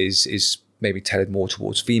they get, is maybe tailored more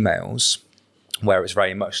towards females, where it's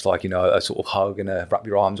very much like, a sort of hug and wrap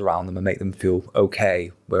your arms around them and make them feel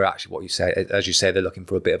okay, where actually what you say, as you say, they're looking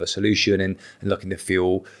for a bit of a solution and looking to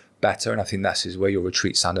feel better. And I think that's where your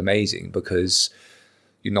retreats sound amazing, because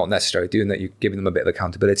you're not necessarily doing that. You're giving them a bit of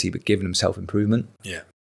accountability, but giving them self-improvement. Yeah.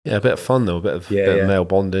 Yeah, a bit of fun though, a bit of male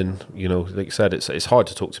bonding. You know, like you said, it's hard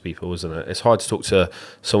to talk to people, isn't it? It's hard to talk to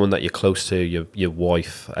someone that you're close to, your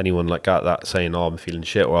wife, anyone like that saying, "Oh, I'm feeling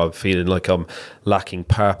shit," or "I'm feeling like I'm lacking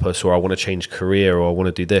purpose," or "I want to change career," or "I want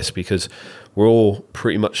to do this," because we're all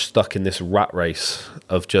pretty much stuck in this rat race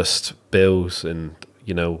of just bills. And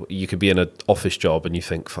you know, you could be in an office job and you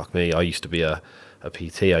think, "Fuck me, I used to be a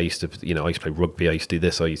PT. I used to play rugby. I used to do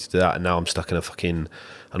this. I used to do that," and now I'm stuck in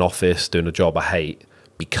an office doing a job I hate,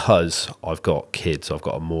 because I've got kids, I've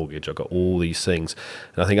got a mortgage, I've got all these things.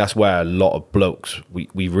 And I think that's where a lot of blokes,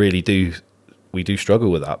 we really do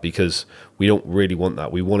struggle with that, because we don't really want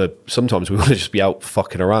that. Sometimes we want to just be out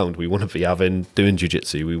fucking around. We want to be doing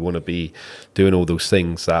jiu-jitsu. We want to be doing all those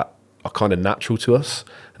things that are kind of natural to us.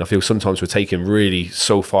 And I feel sometimes we're taken really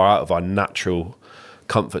so far out of our natural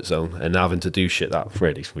comfort zone and having to do shit that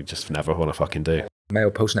really we just never want to fucking do.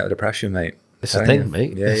 Male postnatal depression, mate. It's a thing,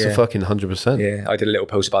 mate. It's a fucking 100%. Yeah, I did a little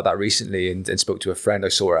post about that recently and spoke to a friend. I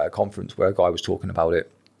saw it at a conference where a guy was talking about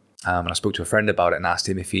it. And I spoke to a friend about it and asked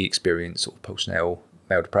him if he experienced sort of postnatal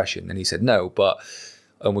male depression. And he said no, but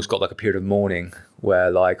I almost got like a period of mourning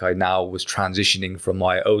where like I now was transitioning from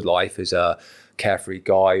my old life as a carefree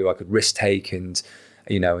guy who I could risk take and,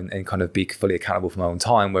 you know, and kind of be fully accountable for my own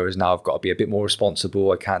time. Whereas now I've got to be a bit more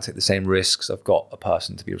responsible. I can't take the same risks. I've got a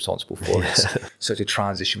person to be responsible for. It's such a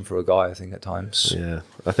transition for a guy, I think, at times. Yeah,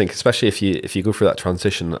 I think especially if you go through that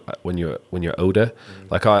transition when you're older.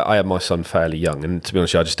 Like I had my son fairly young, and to be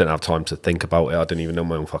honest, I just didn't have time to think about it. I didn't even know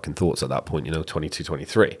my own fucking thoughts at that point. You know, 22,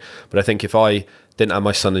 23. But I think if I didn't have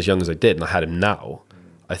my son as young as I did, and I had him now,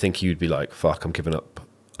 I think you'd be like, "Fuck, I'm giving up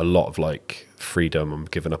a lot of like freedom. I'm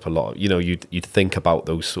giving up a lot of," you know, you'd think about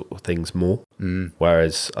those sort of things more.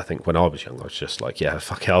 Whereas I think when I was young, I was just like, yeah,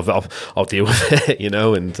 fuck it, I'll deal with it, you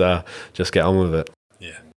know, and just get on with it.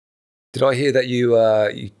 Yeah. Did I hear that you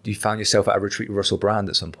found yourself at a retreat with Russell Brand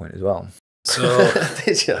at some point as well? So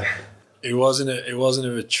Did you? it wasn't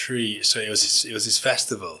a retreat. So it was his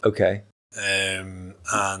festival. Okay. And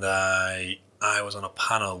I was on a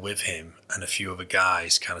panel with him and a few other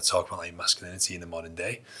guys, kind of talking about like masculinity in the modern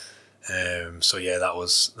day. So yeah, that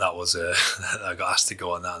was I got asked to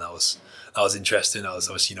go on that, and that was interesting. That was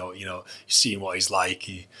obviously you know seeing what he's like.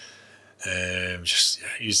 He was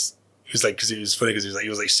like, because it was funny because he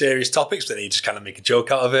was like serious topics, but then he just kind of make a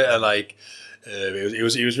joke out of it, and like it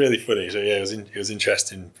was really funny. So yeah, it was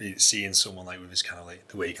interesting seeing someone like with his kind of like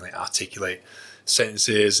the way he can like articulate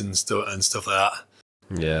sentences and stuff like that.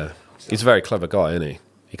 Yeah, he's a very clever guy, isn't he?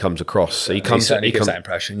 He comes across. He gives that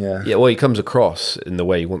impression, yeah. Yeah, well, he comes across in the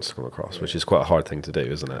way he wants to come across, which is quite a hard thing to do,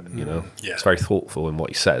 isn't it? You know, It's very thoughtful in what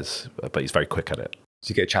he says, but he's very quick at it. Did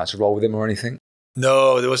you get a chance to roll with him or anything?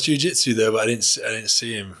 No, there was jiu-jitsu there, but I didn't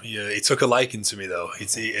see him. Yeah, he took a liking to me though. Did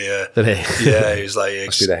he? Yeah, he was like,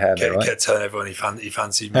 kept telling everyone he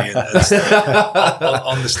fancied me. And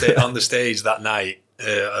on the stage that night,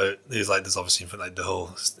 he was like, there's obviously like the whole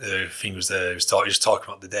thing was there. He was just talking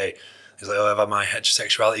about the day. He's like, I've had my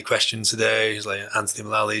heterosexuality question today. He's like, Anthony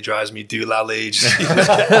Mullally drives me doolally.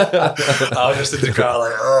 I was just in the crowd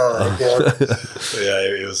like, oh my god. So yeah,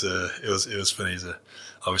 it was funny.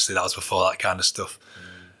 Obviously that was before that kind of stuff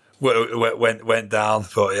went down,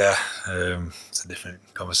 but yeah, it's a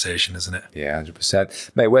different conversation, isn't it? Yeah,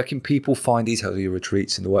 100%. Mate, where can people find details of your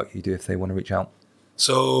retreats and the work you do if they want to reach out?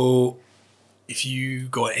 So if you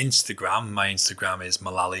go on Instagram, my Instagram is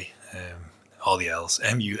Mullally. All the L's,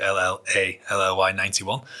 Mullally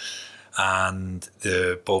 91, and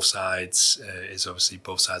the both sides is obviously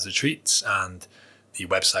Both Sides Retreats, and the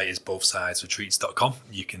website is bothsidesretreats.com.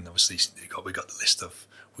 You can obviously we got the list of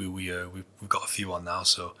we've got a few on now,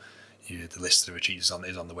 so the list of the retreats is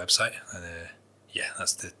on the website, and yeah,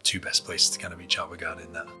 that's the two best places to kind of reach out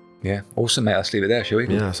regarding that. Yeah, awesome, mate. Let's leave it there, shall we?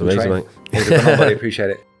 Yeah, that's amazing, mate. Hey, buddy.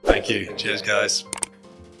 Appreciate it. Thank you. Cheers, guys.